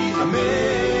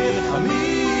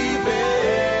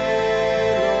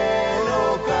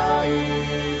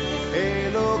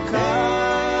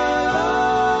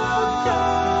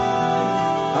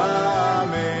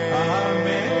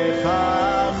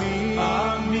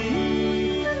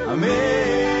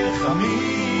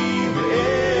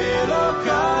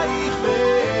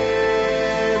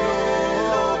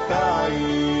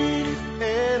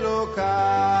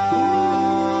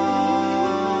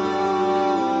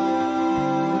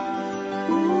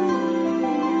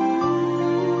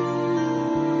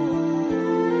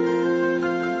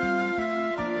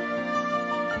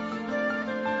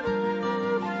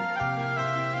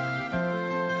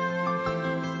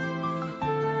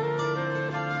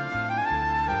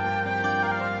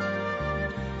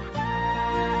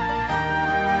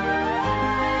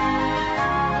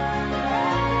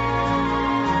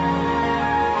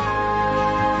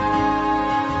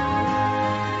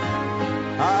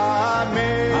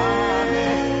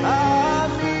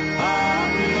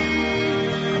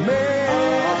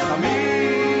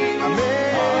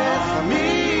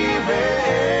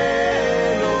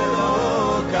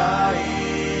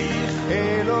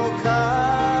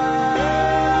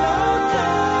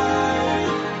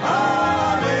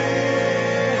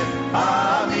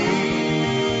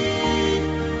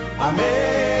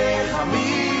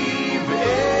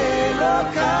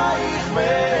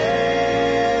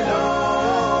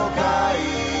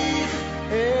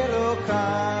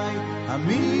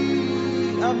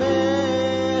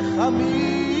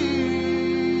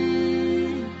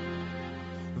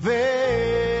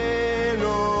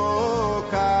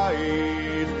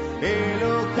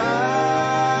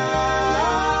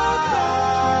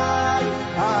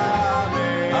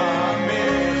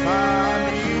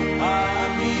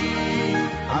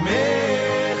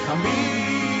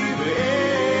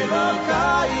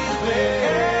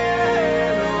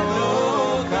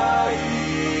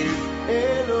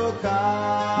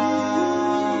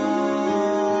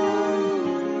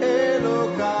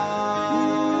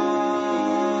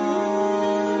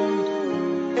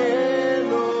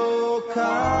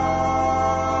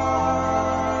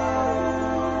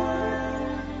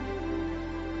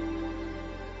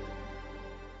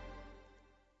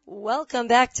Welcome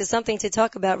back to Something to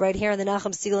Talk About right here on the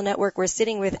Nachum Segal Network. We're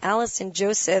sitting with Allison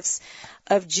Josephs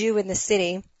of Jew in the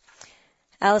City.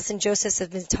 Allison Josephs has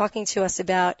been talking to us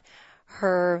about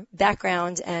her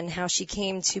background and how she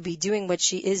came to be doing what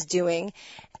she is doing.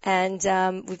 And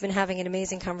we've been having an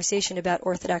amazing conversation about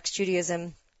Orthodox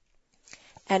Judaism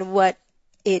and what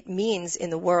it means in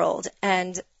the world.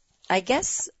 And I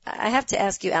guess I have to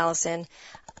ask you, Allison,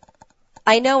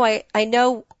 I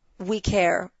know we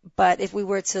care, but if we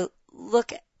were to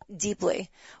look deeply,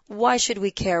 why should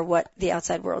we care what the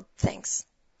outside world thinks?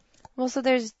 Well, so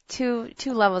there's two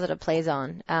levels that it plays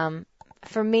on.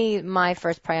 For me, my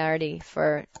first priority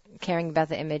for caring about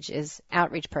the image is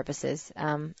outreach purposes.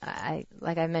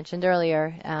 Like I mentioned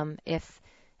earlier, if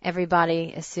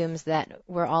everybody assumes that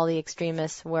we're all the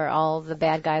extremists, we're all the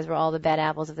bad guys, we're all the bad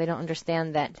apples, if they don't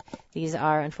understand that these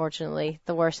are unfortunately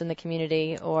the worst in the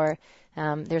community, or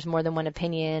there's more than one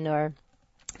opinion, or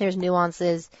there's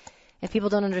nuances, if people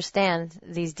don't understand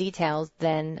these details,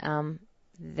 then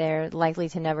they're likely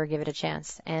to never give it a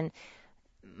chance. And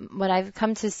what I've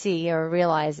come to see or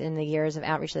realize in the years of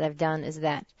outreach that I've done is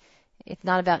that it's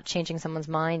not about changing someone's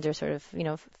mind or sort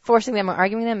of, forcing them or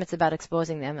arguing them. It's about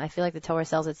exposing them. I feel like the Torah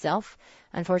sells itself.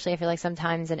 Unfortunately, I feel like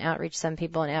sometimes in outreach, some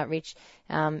people in outreach,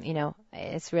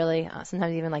 it's really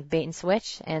sometimes even like bait and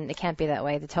switch, and it can't be that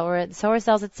way. The Torah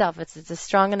sells itself. It's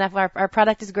strong enough. Our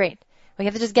product is great. We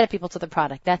have to just get people to the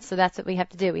product. That's what we have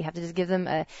to do. We have to just give them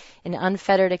an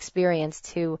unfettered experience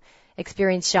to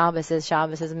experience Shabbos as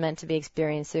Shabbos is meant to be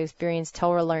experienced, to experience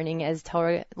Torah learning as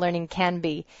Torah learning can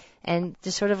be, and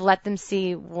just sort of let them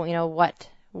see,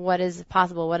 what is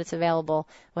possible, what is available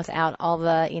without all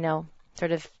the,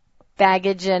 sort of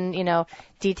baggage and,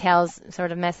 details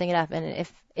sort of messing it up. And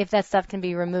if that stuff can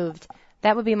be removed,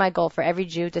 that would be my goal for every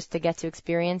Jew, just to get to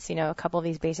experience, a couple of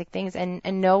these basic things and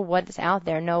know what's out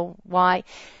there, know why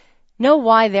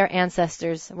their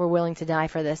ancestors were willing to die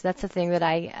for this. That's the thing that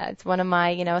it's one of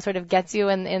my, sort of gets you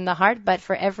in the heart. But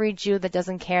for every Jew that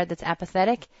doesn't care, that's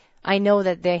apathetic, I know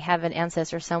that they have an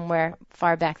ancestor somewhere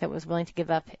far back that was willing to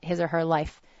give up his or her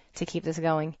life to keep this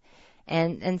going.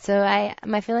 And so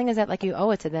my feeling is that like you owe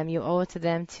it to them. You owe it to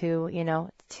them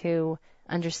to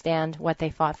understand what they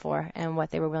fought for and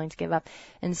what they were willing to give up.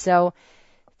 And so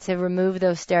to remove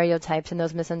those stereotypes and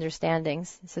those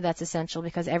misunderstandings. So that's essential,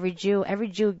 because every Jew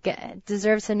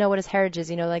deserves to know what his heritage is.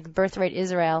 Like Birthright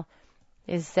Israel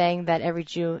is saying that every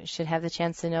Jew should have the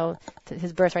chance to know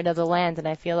his birthright of the land, and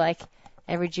I feel like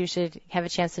every Jew should have a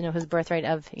chance to know his birthright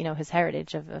of, his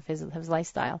heritage, of his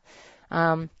lifestyle.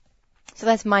 So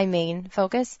that's my main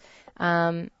focus.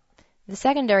 The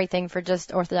secondary thing for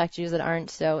just Orthodox Jews that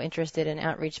aren't so interested in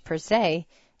outreach per se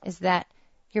is that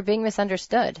you're being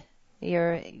misunderstood.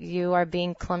 You are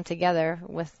being clumped together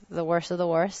with the worst of the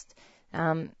worst.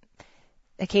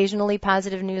 Occasionally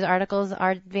positive news articles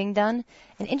are being done.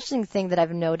 An interesting thing that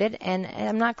I've noted, and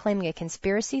I'm not claiming a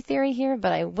conspiracy theory here,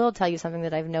 but I will tell you something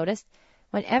that I've noticed.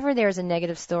 Whenever there's a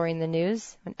negative story in the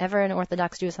news, whenever an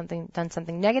Orthodox Jew has done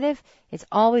something negative, it's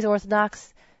always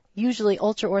Orthodox, usually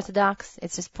ultra-Orthodox.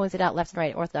 It's just pointed out left and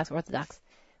right, Orthodox.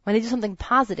 When they do something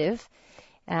positive,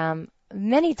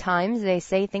 many times they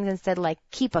say things instead like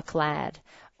kippah clad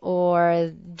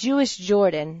or Jewish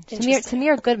Jordan.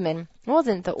 Tamir Goodman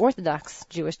wasn't the Orthodox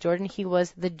Jewish Jordan. He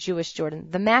was the Jewish Jordan,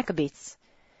 the Maccabees.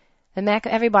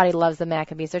 Everybody loves the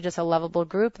Maccabees. They're just a lovable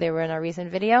group. They were in our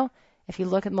recent video. If you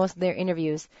look at most of their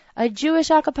interviews, a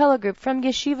Jewish a cappella group from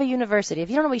Yeshiva University. If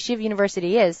you don't know what Yeshiva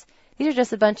University is, these are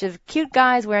just a bunch of cute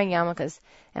guys wearing yarmulkes.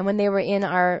 And when they were in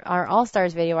our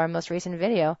All-Stars video, our most recent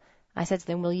video, I said to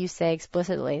them, will you say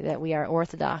explicitly that we are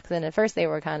Orthodox? And at first they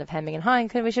were kind of hemming and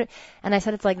hawing. And I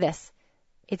said it's like this.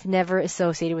 It's never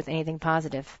associated with anything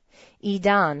positive.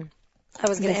 Idan. I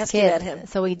was going to ask you about him.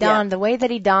 So Idan, The way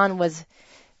that Idan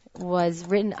was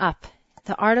written up,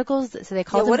 the articles, so they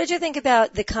called What them. did you think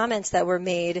about the comments that were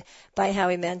made by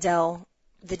Howie Mandel,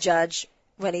 the judge,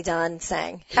 when he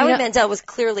sang? Howie Mandel was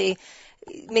clearly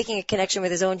making a connection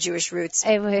with his own Jewish roots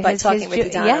by talking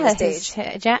with Idan on the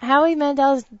stage. Howie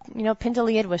Mandel's, Pinta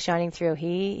Liad was shining through.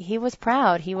 He was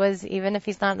proud. He was, even if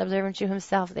he's not an observant Jew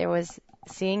himself, there was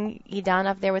seeing Idan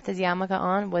up there with his yarmulke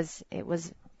on was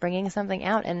bringing something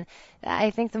out. And I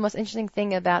think the most interesting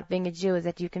thing about being a Jew is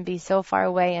that you can be so far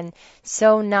away and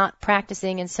so not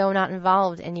practicing and so not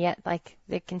involved, and yet like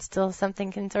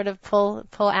something can sort of pull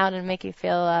out and make you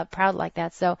feel proud like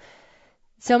that. So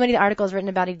many articles written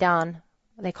about Idan.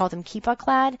 They called him kippah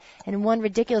clad, and in one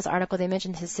ridiculous article they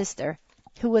mentioned his sister,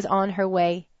 who was on her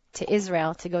way to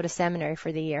Israel to go to seminary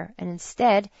for the year, and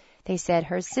instead they said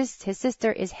his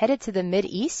sister is headed to the Mid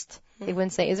East. They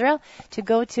wouldn't say Israel, to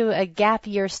go to a gap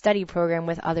year study program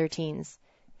with other teens.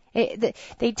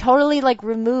 They totally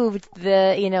removed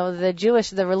the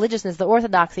Jewish, the religiousness, the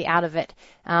orthodoxy out of it,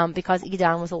 because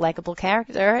Idan was a likable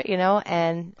character,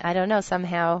 and I don't know,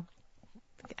 somehow.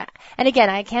 And again,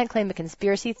 I can't claim a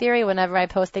conspiracy theory. Whenever I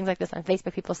post things like this on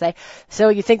Facebook, people say, so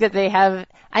you think that they have,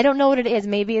 I don't know what it is.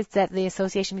 Maybe it's that the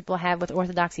association people have with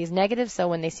orthodoxy is negative. So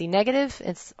when they see negative,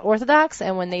 it's orthodox.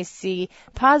 And when they see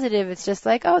positive, it's just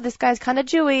like, oh, this guy's kind of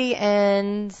Jewy.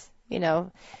 And,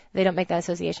 they don't make that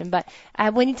association. But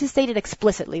we need to state it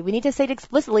explicitly. We need to state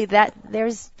explicitly that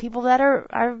there's people that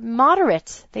are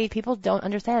moderate. People don't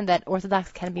understand that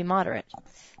orthodox can be moderate.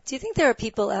 Do you think there are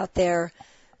people out there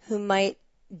who might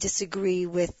disagree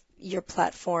with your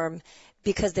platform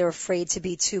because they're afraid to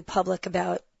be too public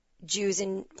about Jews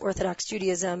in Orthodox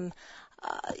Judaism,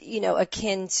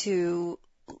 akin to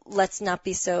let's not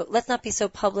be so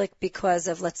public because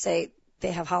of, let's say,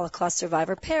 they have Holocaust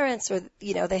survivor parents, or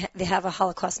they have a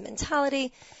Holocaust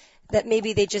mentality, that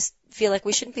maybe they just feel like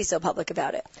we shouldn't be so public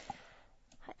about it?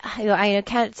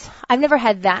 I've never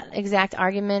had that exact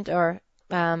argument or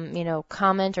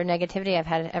comment or negativity. I've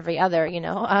had every other,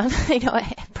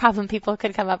 problem people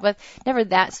could come up with. Never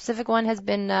that specific one has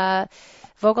been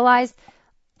vocalized.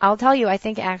 I'll tell you, I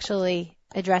think actually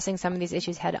addressing some of these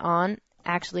issues head on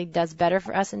actually does better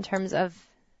for us in terms of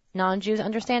non-Jews'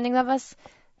 understanding of us.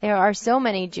 There are so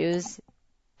many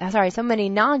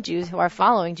non-Jews who are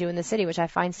following Jew in the city, which I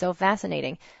find so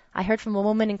fascinating. I heard from a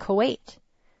woman in Kuwait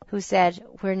who said,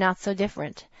 we're not so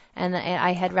different. And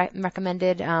I had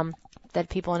recommended that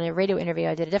people in a radio interview,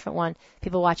 I did a different one,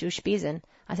 people watch Ushpizin.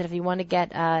 I said, if you want to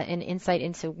get an insight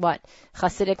into what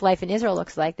Hasidic life in Israel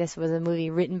looks like, this was a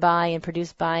movie written by and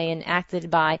produced by and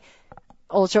acted by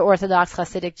ultra-Orthodox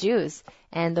Hasidic Jews.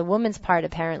 And the woman's part,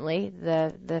 apparently,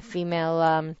 the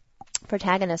female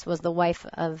protagonist, was the wife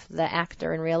of the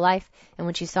actor in real life. And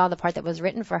when she saw the part that was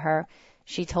written for her,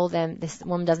 she told them, this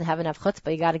woman doesn't have enough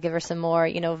chutzpah, you got to give her some more,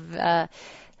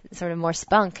 sort of more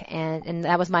spunk. And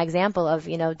that was my example of,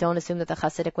 don't assume that the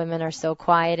Hasidic women are so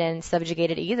quiet and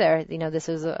subjugated either. This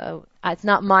was it's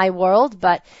not my world,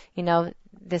 but,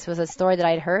 this was a story that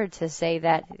I'd heard to say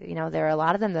that, there are a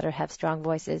lot of them that have strong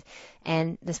voices.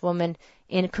 And this woman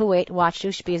in Kuwait watched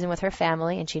Ushpizin with her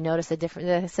family, and she noticed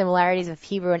the similarities of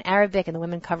Hebrew and Arabic, and the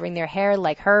women covering their hair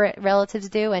like her relatives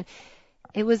do. And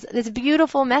it was this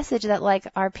beautiful message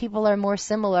that, our people are more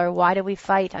similar. Why do we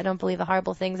fight? I don't believe the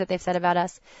horrible things that they've said about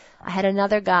us. I had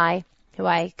another guy who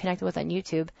I connected with on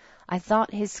YouTube. I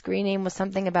thought his screen name was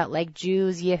something about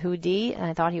Jews Yehudi, and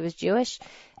I thought he was Jewish.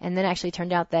 And then actually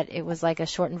turned out that it was a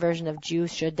shortened version of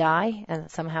Jews Should Die.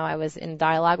 And somehow I was in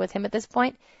dialogue with him at this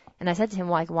point. And I said to him,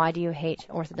 why do you hate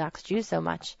Orthodox Jews so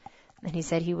much? And he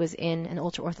said he was in an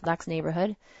ultra-Orthodox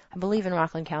neighborhood, I believe in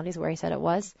Rockland County is where he said it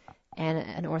was. And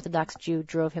an Orthodox Jew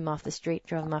drove him off the street,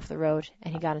 drove him off the road,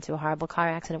 and he got into a horrible car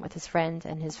accident with his friend,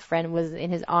 and his friend was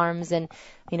in his arms and,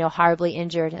 horribly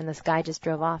injured, and this guy just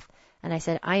drove off. And I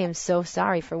said, I am so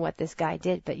sorry for what this guy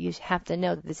did, but you have to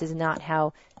know that this is not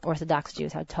how Orthodox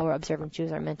Jews, how Torah observant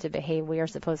Jews are meant to behave. We are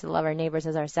supposed to love our neighbors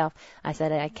as ourselves. I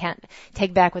said, I can't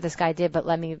take back what this guy did, but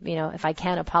let me, if I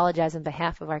can apologize on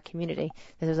behalf of our community,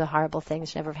 this was a horrible thing that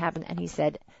should never have happened. And he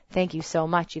said, thank you so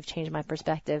much. You've changed my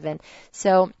perspective. And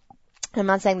so I'm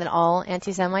not saying that all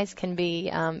anti-Semites can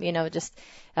be, just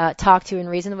talked to and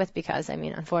reasoned with, because,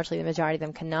 unfortunately the majority of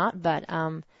them cannot, but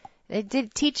it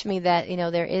did teach me that,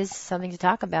 there is something to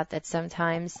talk about, that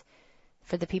sometimes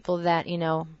for the people that,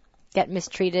 get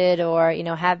mistreated or,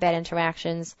 have bad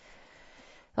interactions.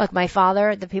 Look, my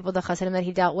father, the people, the Hasidim that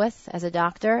he dealt with as a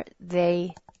doctor,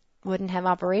 they wouldn't have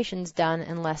operations done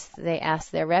unless they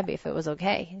asked their Rebbe if it was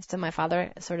okay. So my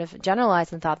father sort of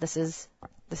generalized and thought this is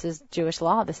Jewish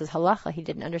law, this is halacha. He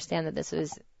didn't understand that this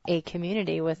was a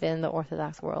community within the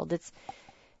Orthodox world.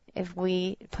 If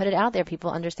we put it out there,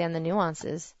 people understand the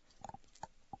nuances.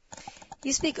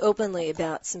 You speak openly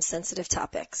about some sensitive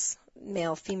topics,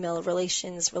 male-female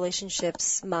relations,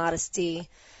 relationships, modesty.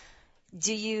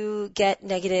 Do you get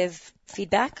negative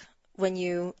feedback when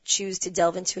you choose to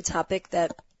delve into a topic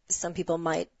that some people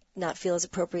might not feel is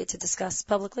appropriate to discuss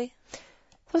publicly?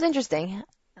 It was interesting.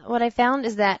 What I found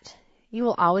is that you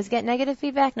will always get negative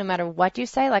feedback no matter what you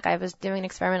say. Like I was doing an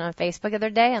experiment on Facebook the other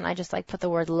day and I just like put the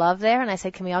word love there and I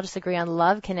said, can we all just agree on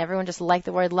love? Can everyone just like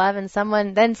the word love? And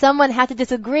someone had to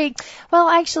disagree. Well,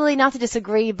 actually not to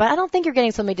disagree, but I don't think you're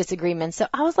getting so many disagreements. So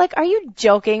I was like, are you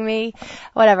joking me?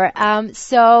 Whatever.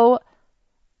 So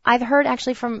I've heard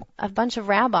actually from a bunch of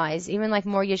rabbis, even like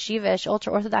more yeshivish,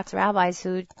 ultra-Orthodox rabbis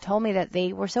who told me that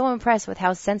they were so impressed with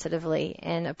how sensitively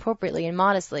and appropriately and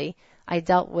modestly I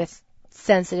dealt with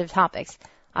sensitive topics.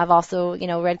 I've also,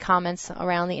 read comments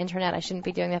around the internet. I shouldn't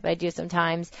be doing that, but I do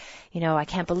sometimes. I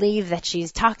can't believe that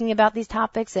she's talking about these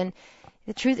topics. And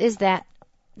the truth is that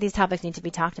these topics need to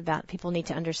be talked about. People need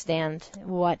to understand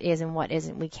what is and what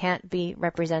isn't. We can't be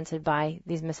represented by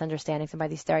these misunderstandings and by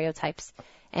these stereotypes.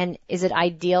 And is it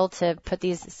ideal to put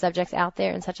these subjects out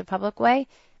there in such a public way?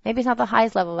 Maybe it's not the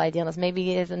highest level of idealness.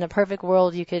 Maybe if in a perfect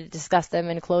world you could discuss them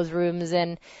in closed rooms,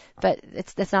 but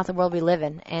that's not the world we live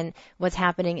in. And what's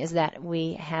happening is that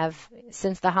we have,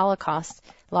 since the Holocaust,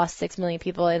 lost 6 million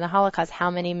people. In the Holocaust,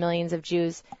 how many millions of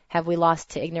Jews have we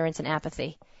lost to ignorance and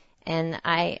apathy? And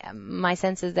my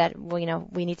sense is that we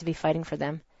need to be fighting for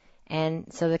them.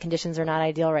 And so the conditions are not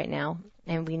ideal right now,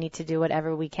 and we need to do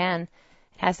whatever we can.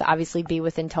 It has to obviously be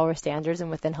within Torah standards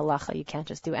and within halacha. You can't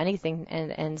just do anything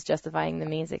and justifying the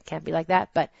means. It can't be like that.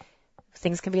 But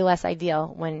things can be less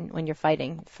ideal when you're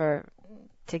fighting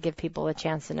to give people a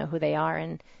chance to know who they are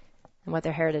and what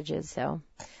their heritage is. So,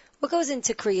 what goes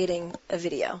into creating a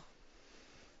video?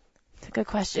 It's a good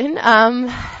question.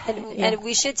 And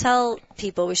we should tell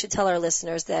our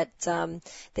listeners that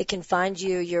they can find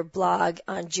your blog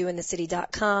on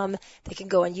JewInTheCity.com. They can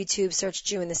go on YouTube, search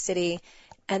Jew in the City.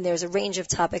 And there's a range of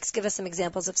topics. Give us some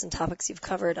examples of some topics you've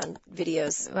covered on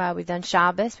videos. We've done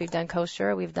Shabbos, we've done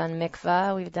kosher, we've done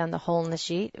mikvah, we've done the hole in the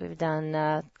sheet, we've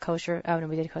done kosher. Oh, no,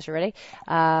 we did kosher already.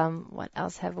 What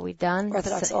else have we done?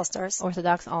 Orthodox All-Stars.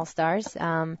 Orthodox All-Stars.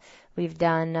 We've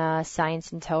done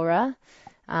science and Torah.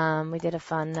 We did a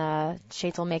fun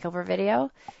shaitel makeover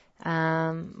video.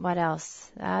 What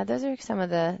else? Those are some of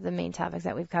the main topics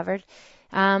that we've covered.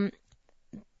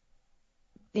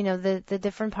 The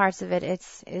different parts of it,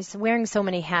 it's wearing so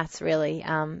many hats, really.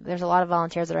 There's a lot of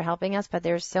volunteers that are helping us, but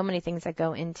there's so many things that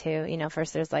go into,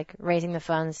 first there's like raising the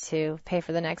funds to pay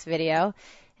for the next video.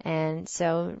 And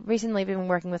so recently we've been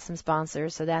working with some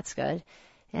sponsors, so that's good.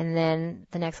 And then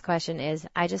the next question is,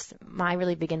 I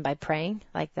really begin by praying.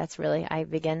 Like I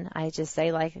just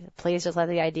say like, please just let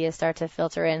the ideas start to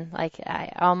filter in. Like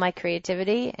all my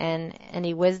creativity and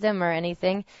any wisdom or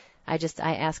anything, I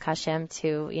ask Hashem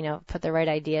to, put the right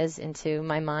ideas into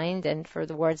my mind and for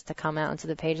the words to come out onto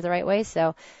the page the right way.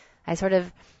 So I sort of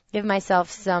give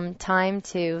myself some time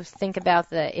to think about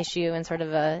the issue in sort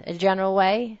of a general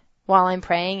way while I'm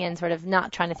praying and sort of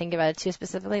not trying to think about it too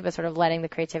specifically, but sort of letting the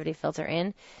creativity filter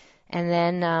in. And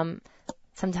then a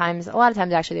lot of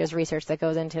times actually there's research that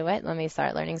goes into it. Let me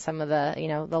start learning some of the,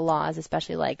 the laws,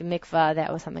 especially like mikvah.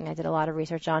 That was something I did a lot of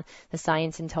research on. The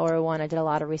science and Torah one I did a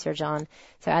lot of research on.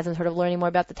 So as I'm sort of learning more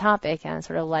about the topic and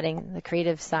sort of letting the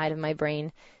creative side of my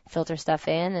brain filter stuff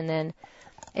in, and then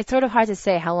it's sort of hard to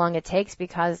say how long it takes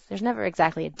because there's never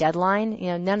exactly a deadline.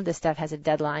 None of this stuff has a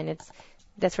deadline.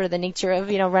 That's sort of the nature of,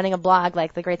 running a blog.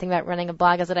 Like the great thing about running a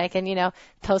blog is that I can,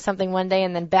 post something one day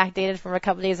and then backdate it from a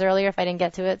couple days earlier if I didn't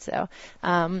get to it. So,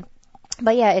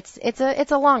 but yeah,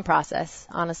 it's a long process,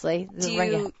 honestly. Do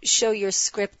you show your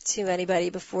script to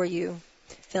anybody before you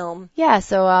film? Yeah,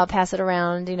 so I'll pass it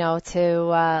around, to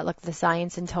look at the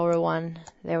science and Torah one.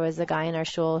 There was a guy in our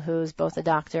shul who's both a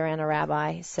doctor and a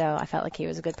rabbi, so I felt like he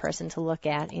was a good person to look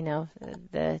at,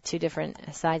 the two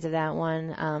different sides of that one.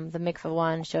 The mikvah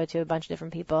one, show it to a bunch of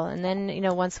different people. And then,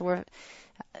 once we're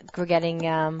getting,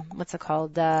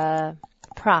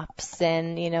 props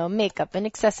and, makeup and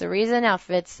accessories and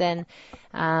outfits. And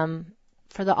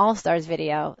for the All-Stars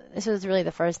video, this was really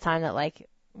the first time that,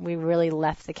 we really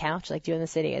left the couch. Like Jew in the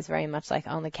City is very much like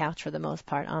on the couch for the most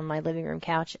part, on my living room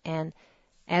couch. And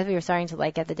as we were starting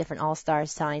to get the different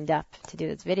all-stars signed up to do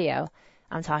this video,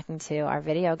 I'm talking to our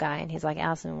video guy and he's like,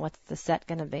 Allison, what's the set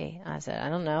going to be? I said, I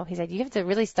don't know. He said, you have to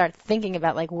really start thinking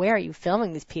about where are you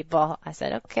filming these people? I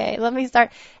said, okay, let me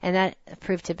start. And that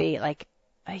proved to be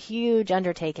a huge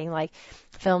undertaking,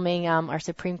 filming our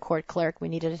Supreme Court clerk. We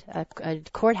needed a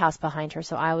courthouse behind her,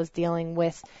 so I was dealing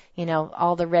with,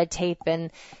 all the red tape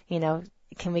and,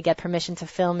 can we get permission to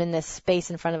film in this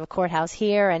space in front of a courthouse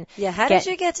here? And Yeah, how did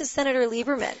you get to Senator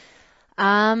Lieberman?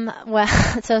 Well,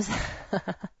 so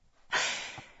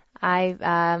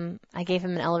I gave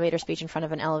him an elevator speech in front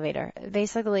of an elevator.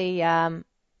 Basically, I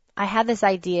had this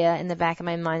idea in the back of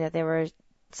my mind that there were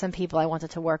some people I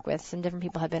wanted to work with. Some different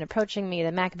people had been approaching me.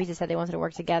 The Maccabees had said they wanted to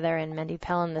work together, and Mendy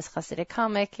Pellin, this Hasidic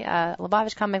comic,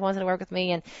 Lubavitch comic, wanted to work with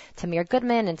me, and Tamir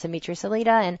Goodman and Dimitri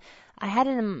Salita. And I had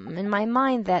it in my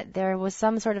mind that there was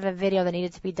some sort of a video that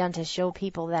needed to be done to show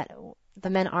people that the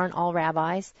men aren't all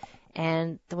rabbis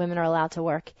and the women are allowed to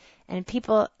work. And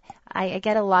people, I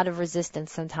get a lot of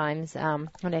resistance sometimes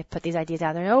when I put these ideas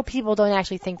out there. No, people don't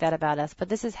actually think that about us, but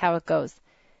this is how it goes.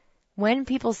 When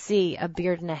people see a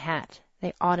beard and a hat,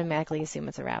 they automatically assume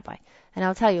it's a rabbi. And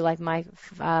I'll tell you, like, my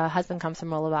husband comes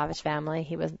from a Lubavitch family.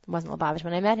 He wasn't Lubavitch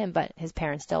when I met him, but his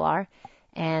parents still are.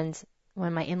 And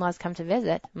when my in-laws come to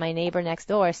visit, my neighbor next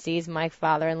door sees my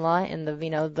father-in-law in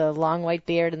the long white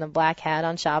beard and the black hat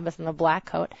on Shabbos and the black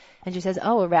coat. And she says,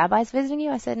 "Oh, a rabbi's visiting you?"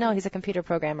 I said, "No, he's a computer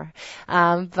programmer."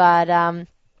 So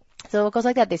it goes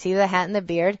like that. They see the hat and the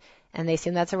beard, and they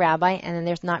assume that's a rabbi, and then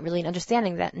there's not really an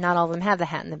understanding that not all of them have the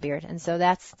hat and the beard. And so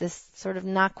that's this sort of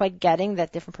not quite getting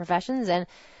that different professions. And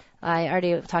I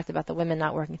already talked about the women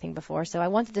not working thing before, so I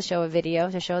wanted to show a video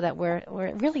to show that we're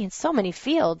really in so many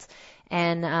fields.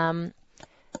 And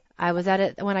I was at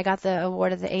it when I got the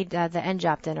award at the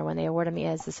NJOP dinner, when they awarded me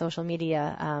as the social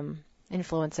media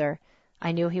influencer.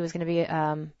 I knew he was going to be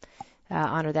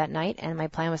honored that night, and my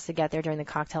plan was to get there during the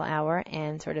cocktail hour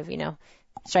and sort of,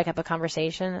 strike up a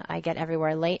conversation. I get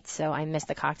everywhere late, so I missed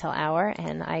the cocktail hour,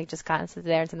 and I just got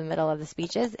there into the middle of the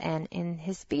speeches. And in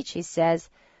his speech, he says,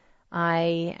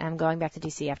 "I am going back to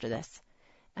D.C. after this."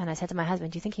 And I said to my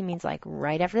husband, "Do you think he means like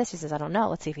right after this?" He says, "I don't know.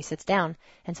 Let's see if he sits down."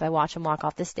 And so I watch him walk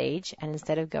off the stage, and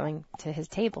instead of going to his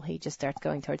table, he just starts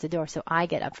going towards the door. So I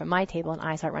get up from my table, and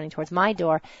I start running towards my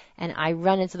door, and I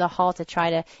run into the hall to try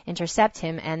to intercept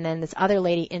him. And then this other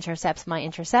lady intercepts my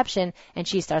interception, and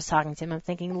she starts talking to him. I'm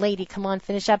thinking, "Lady, come on,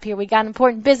 finish up here. We got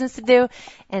important business to do."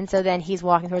 And so then he's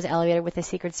walking towards the elevator with the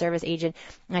Secret Service agent.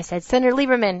 And I said, "Senator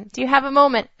Lieberman, do you have a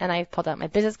moment?" And I pulled out my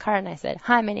business card, and I said,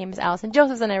 "Hi, my name is Allison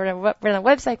Joseph, and I run a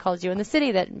website called You in the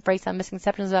City that breaks down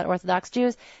misconceptions about Orthodox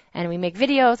Jews, and we make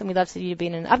videos, and we'd love for you to be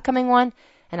in an upcoming one."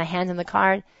 And I hand him the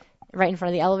card right in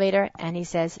front of the elevator, and he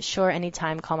says, "Sure,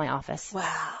 anytime, call my office."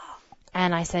 Wow.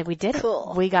 And I said, "We did it.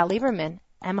 Cool. We got Lieberman."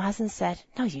 And my husband said,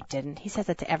 "No, you didn't. He says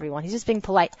that to everyone. He's just being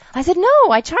polite." I said,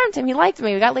 "No, I charmed him. He liked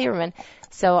me. We got Lieberman."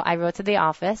 So I wrote to the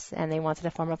office, and they wanted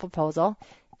a formal proposal,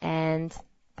 and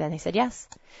then they said yes.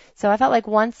 So I felt like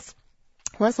once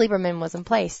Lieberman was in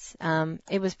place,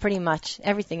 it was pretty much,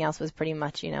 everything else was pretty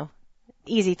much,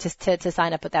 easy to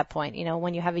sign up at that point.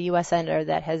 When you have a U.S. senator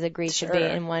that has agreed to be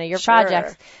in one of your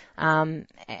projects, kind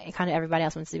of everybody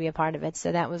else wants to be a part of it.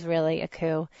 So that was really a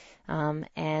coup.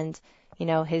 And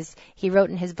he wrote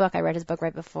in his book, I read his book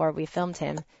right before we filmed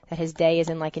him, that his day is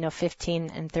in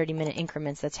 15 and 30 minute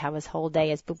increments. That's how his whole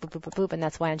day is, boop, boop, boop, boop, boop. And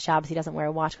that's why on Shabbos he doesn't wear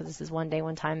a watch, because this is one day,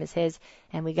 one time is his.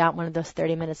 And we got one of those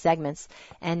 30-minute segments.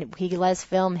 And he let us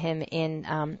film him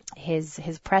in his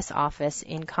press office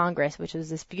in Congress, which was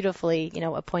this beautifully,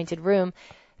 appointed room.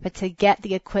 But to get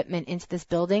the equipment into this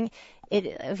building,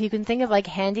 if you can think of like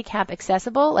handicap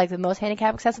accessible, like the most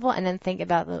handicap accessible, and then think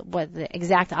about what the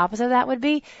exact opposite of that would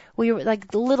be, we were like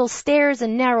the little stairs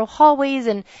and narrow hallways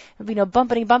and,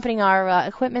 bumping our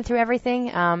equipment through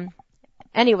everything.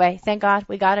 Anyway, thank God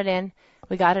we got it in.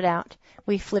 We got it out.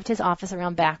 We flipped his office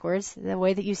around backwards. The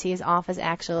way that you see his office,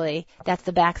 actually, that's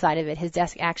the back side of it. His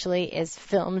desk actually is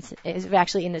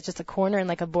actually in just a corner, in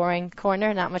like a boring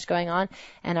corner, not much going on.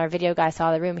 And our video guy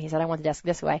saw the room. He said, "I want the desk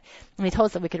this way." And he told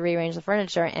us that we could rearrange the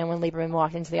furniture. And when Lieberman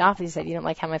walked into the office, he said, "You don't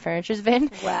like how my furniture's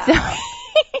been?" Wow. So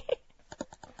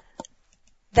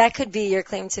That could be your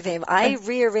claim to fame. I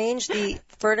rearranged the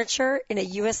furniture in a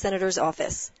U.S. senator's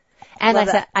office. And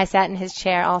Love I sat in his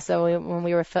chair also when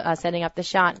we were setting up the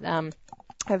shot.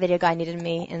 Our video guy needed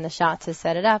me in the shot to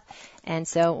set it up. And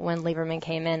so when Lieberman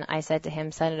came in, I said to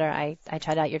him, "Senator, I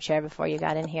tried out your chair before you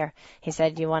got in here." He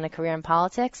said, "Do you want a career in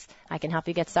politics? I can help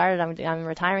you get started. I'm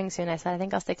retiring soon." I said, "I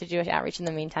think I'll stick to Jewish outreach in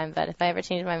the meantime, but if I ever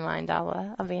change my mind,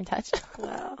 I'll be in touch."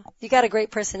 Wow. You got a great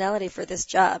personality for this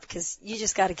job, because you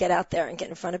just got to get out there and get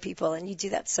in front of people, and you do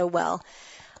that so well.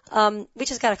 We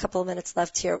just got a couple of minutes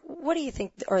left here. What do you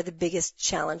think are the biggest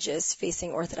challenges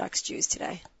facing Orthodox Jews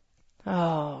today?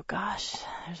 Oh, gosh,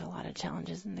 there's a lot of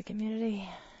challenges in the community.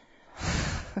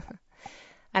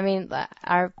 I mean,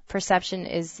 our perception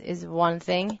is one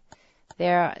thing.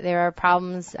 There are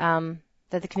problems that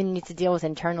the community needs to deal with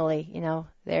internally.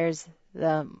 There's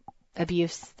the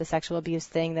abuse, the sexual abuse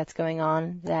thing that's going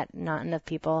on, that not enough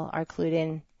people are clued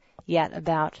in yet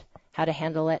about how to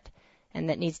handle it, and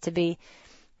that needs to be.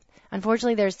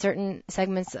 Unfortunately, there's certain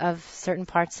segments of certain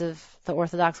parts of the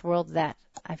Orthodox world that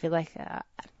I feel like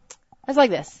it's like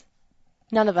this.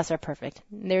 None of us are perfect.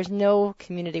 There's no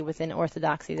community within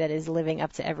Orthodoxy that is living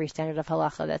up to every standard of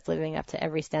halacha, that's living up to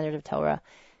every standard of Torah.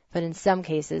 But in some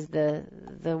cases, the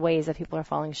ways that people are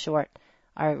falling short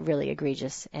are really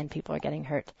egregious, and people are getting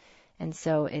hurt. And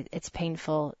so it's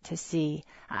painful to see.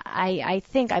 I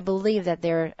believe that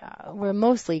we're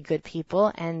mostly good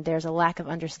people, and there's a lack of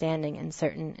understanding in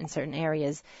certain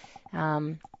areas,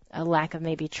 a lack of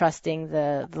maybe trusting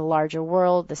the larger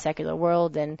world, the secular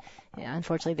world, and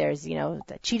unfortunately there's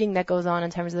the cheating that goes on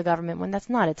in terms of the government when that's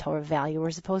not a Torah value.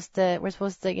 We're supposed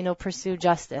to pursue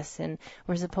justice, and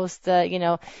we're supposed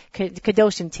to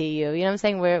kadoshim to you. You know what I'm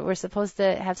saying? We're supposed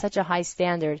to have such a high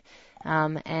standard.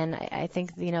 And I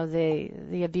think,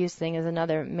 the abuse thing is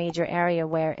another major area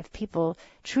where if people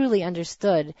truly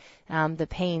understood the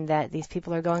pain that these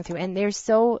people are going through, and there's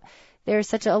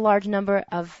such a large number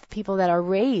of people that are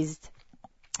raised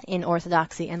in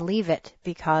Orthodoxy and leave it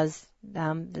because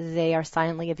they are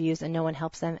silently abused and no one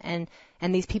helps them. And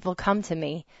these people come to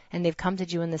me, and they've come to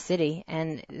Jew in the City,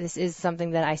 and this is something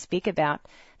that I speak about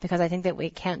because I think that we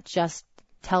can't just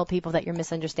tell people that you're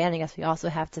misunderstanding us. We also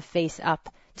have to face up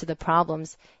to the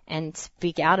problems and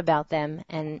speak out about them,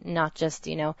 and not just,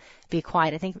 be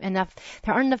quiet. I think there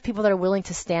aren't enough people that are willing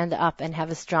to stand up and have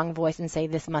a strong voice and say,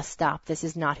 this must stop. This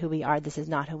is not who we are. This is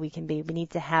not who we can be. We need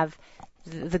to have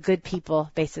the good people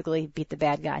basically beat the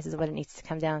bad guys is what it needs to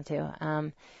come down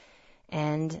to.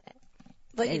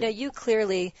 But, you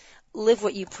clearly live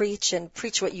what you preach and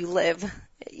preach what you live,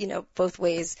 both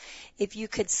ways. If you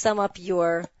could sum up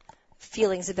your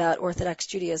feelings about Orthodox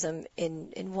Judaism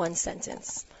in one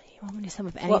sentence. You want me to sum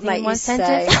up What anything might in one you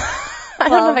sentence? say? I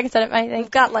don't know if I can sum up anything.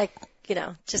 We've got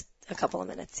just a couple of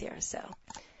minutes here, so.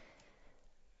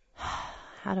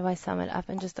 How do I sum it up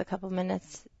in just a couple of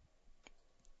minutes?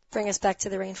 Bring us back to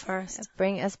the rainforest.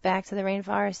 Bring us back to the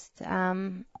rainforest.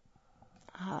 The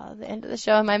end of the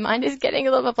show, my mind is getting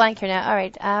a little bit blank here now. All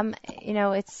right.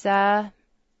 It's, I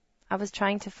was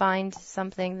trying to find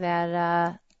something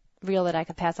that, real that I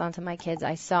could pass on to my kids.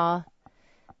 I saw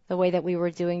the way that we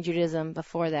were doing Judaism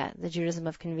before that, the Judaism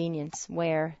of convenience,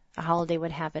 where a holiday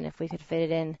would happen if we could fit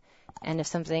it in. And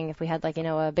if we had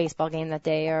a baseball game that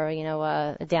day or,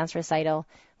 a dance recital,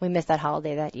 we missed that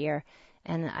holiday that year.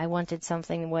 And I wanted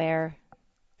something where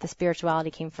the spirituality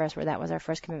came first, where that was our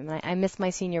first commitment. I missed my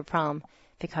senior prom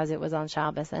because it was on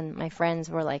Shabbos, and my friends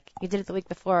were like, you did it the week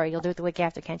before, you'll do it the week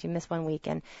after, can't you miss 1 week?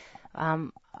 And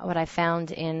what I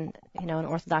found in an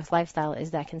Orthodox lifestyle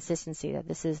is that consistency, that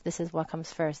this is what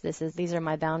comes first. These are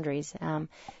my boundaries.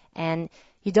 And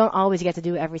you don't always get to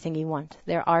do everything you want.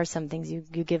 There are some things you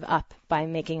give up by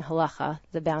making halacha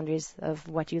the boundaries of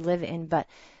what you live in, but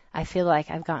I feel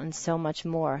like I've gotten so much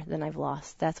more than I've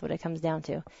lost. That's what it comes down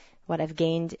to. What I've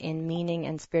gained in meaning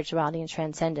and spirituality and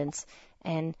transcendence,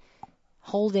 and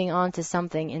holding on to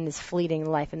something in this fleeting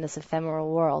life, in this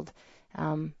ephemeral world.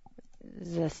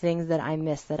 The things that I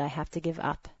miss, that I have to give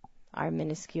up, are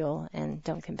minuscule and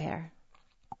don't compare.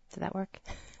 Did that work?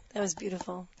 That was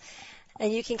beautiful.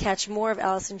 And you can catch more of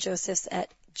Allison Josephs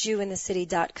at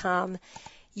jewinthecity.com.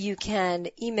 You can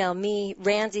email me,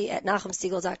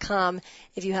 randy@nachumsegal.com,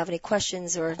 if you have any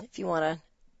questions, or if you want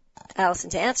Allison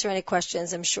to answer any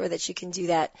questions. I'm sure that she can do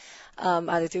that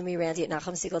either through me,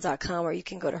 randy@nachumsegal.com, or you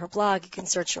can go to her blog. You can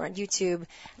search her on YouTube.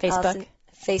 Facebook.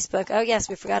 Facebook. Oh, yes,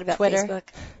 we forgot about Twitter. Facebook.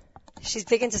 She's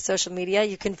big into social media.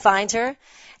 You can find her.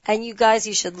 And you guys,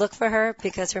 you should look for her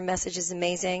because her message is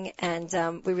amazing. And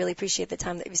we really appreciate the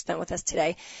time that you spent with us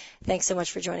today. Thanks so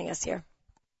much for joining us here.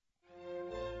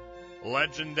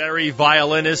 Legendary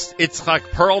violinist Itzhak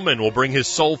Perlman will bring his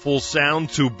soulful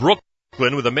sound to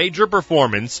Brooklyn with a major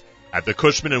performance at the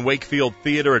Cushman and Wakefield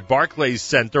Theater at Barclays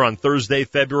Center on Thursday,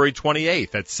 February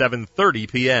 28th at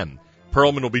 7:30 p.m.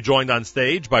 Perlman will be joined on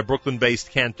stage by Brooklyn-based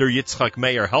cantor Yitzchak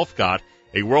Meir Helfgott,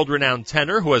 a world-renowned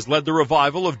tenor who has led the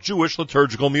revival of Jewish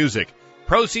liturgical music.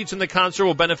 Proceeds from the concert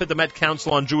will benefit the Met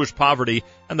Council on Jewish Poverty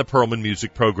and the Perlman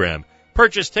Music Program.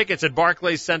 Purchase tickets at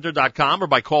barclayscenter.com or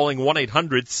by calling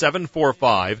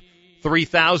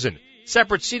 1-800-745-3000.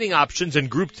 Separate seating options and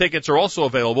group tickets are also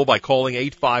available by calling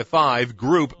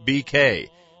 855-GROUP-BK.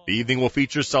 The evening will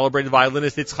feature celebrated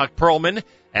violinist Itzhak Perlman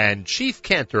and chief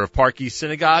cantor of Park East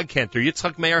Synagogue, cantor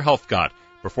Yitzchak Meir Helfgott,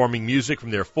 performing music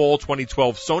from their fall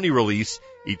 2012 Sony release,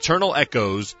 Eternal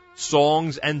Echoes,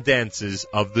 Songs and Dances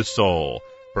of the Soul.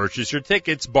 Purchase your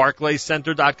tickets,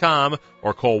 barclayscenter.com,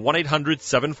 or call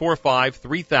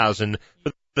 1-800-745-3000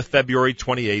 for the February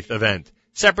 28th event.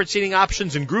 Separate seating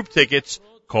options and group tickets.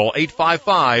 Call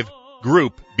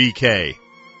 855-GROUP-BK.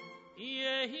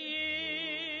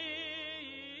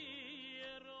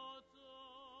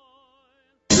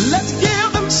 Let's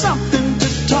give them something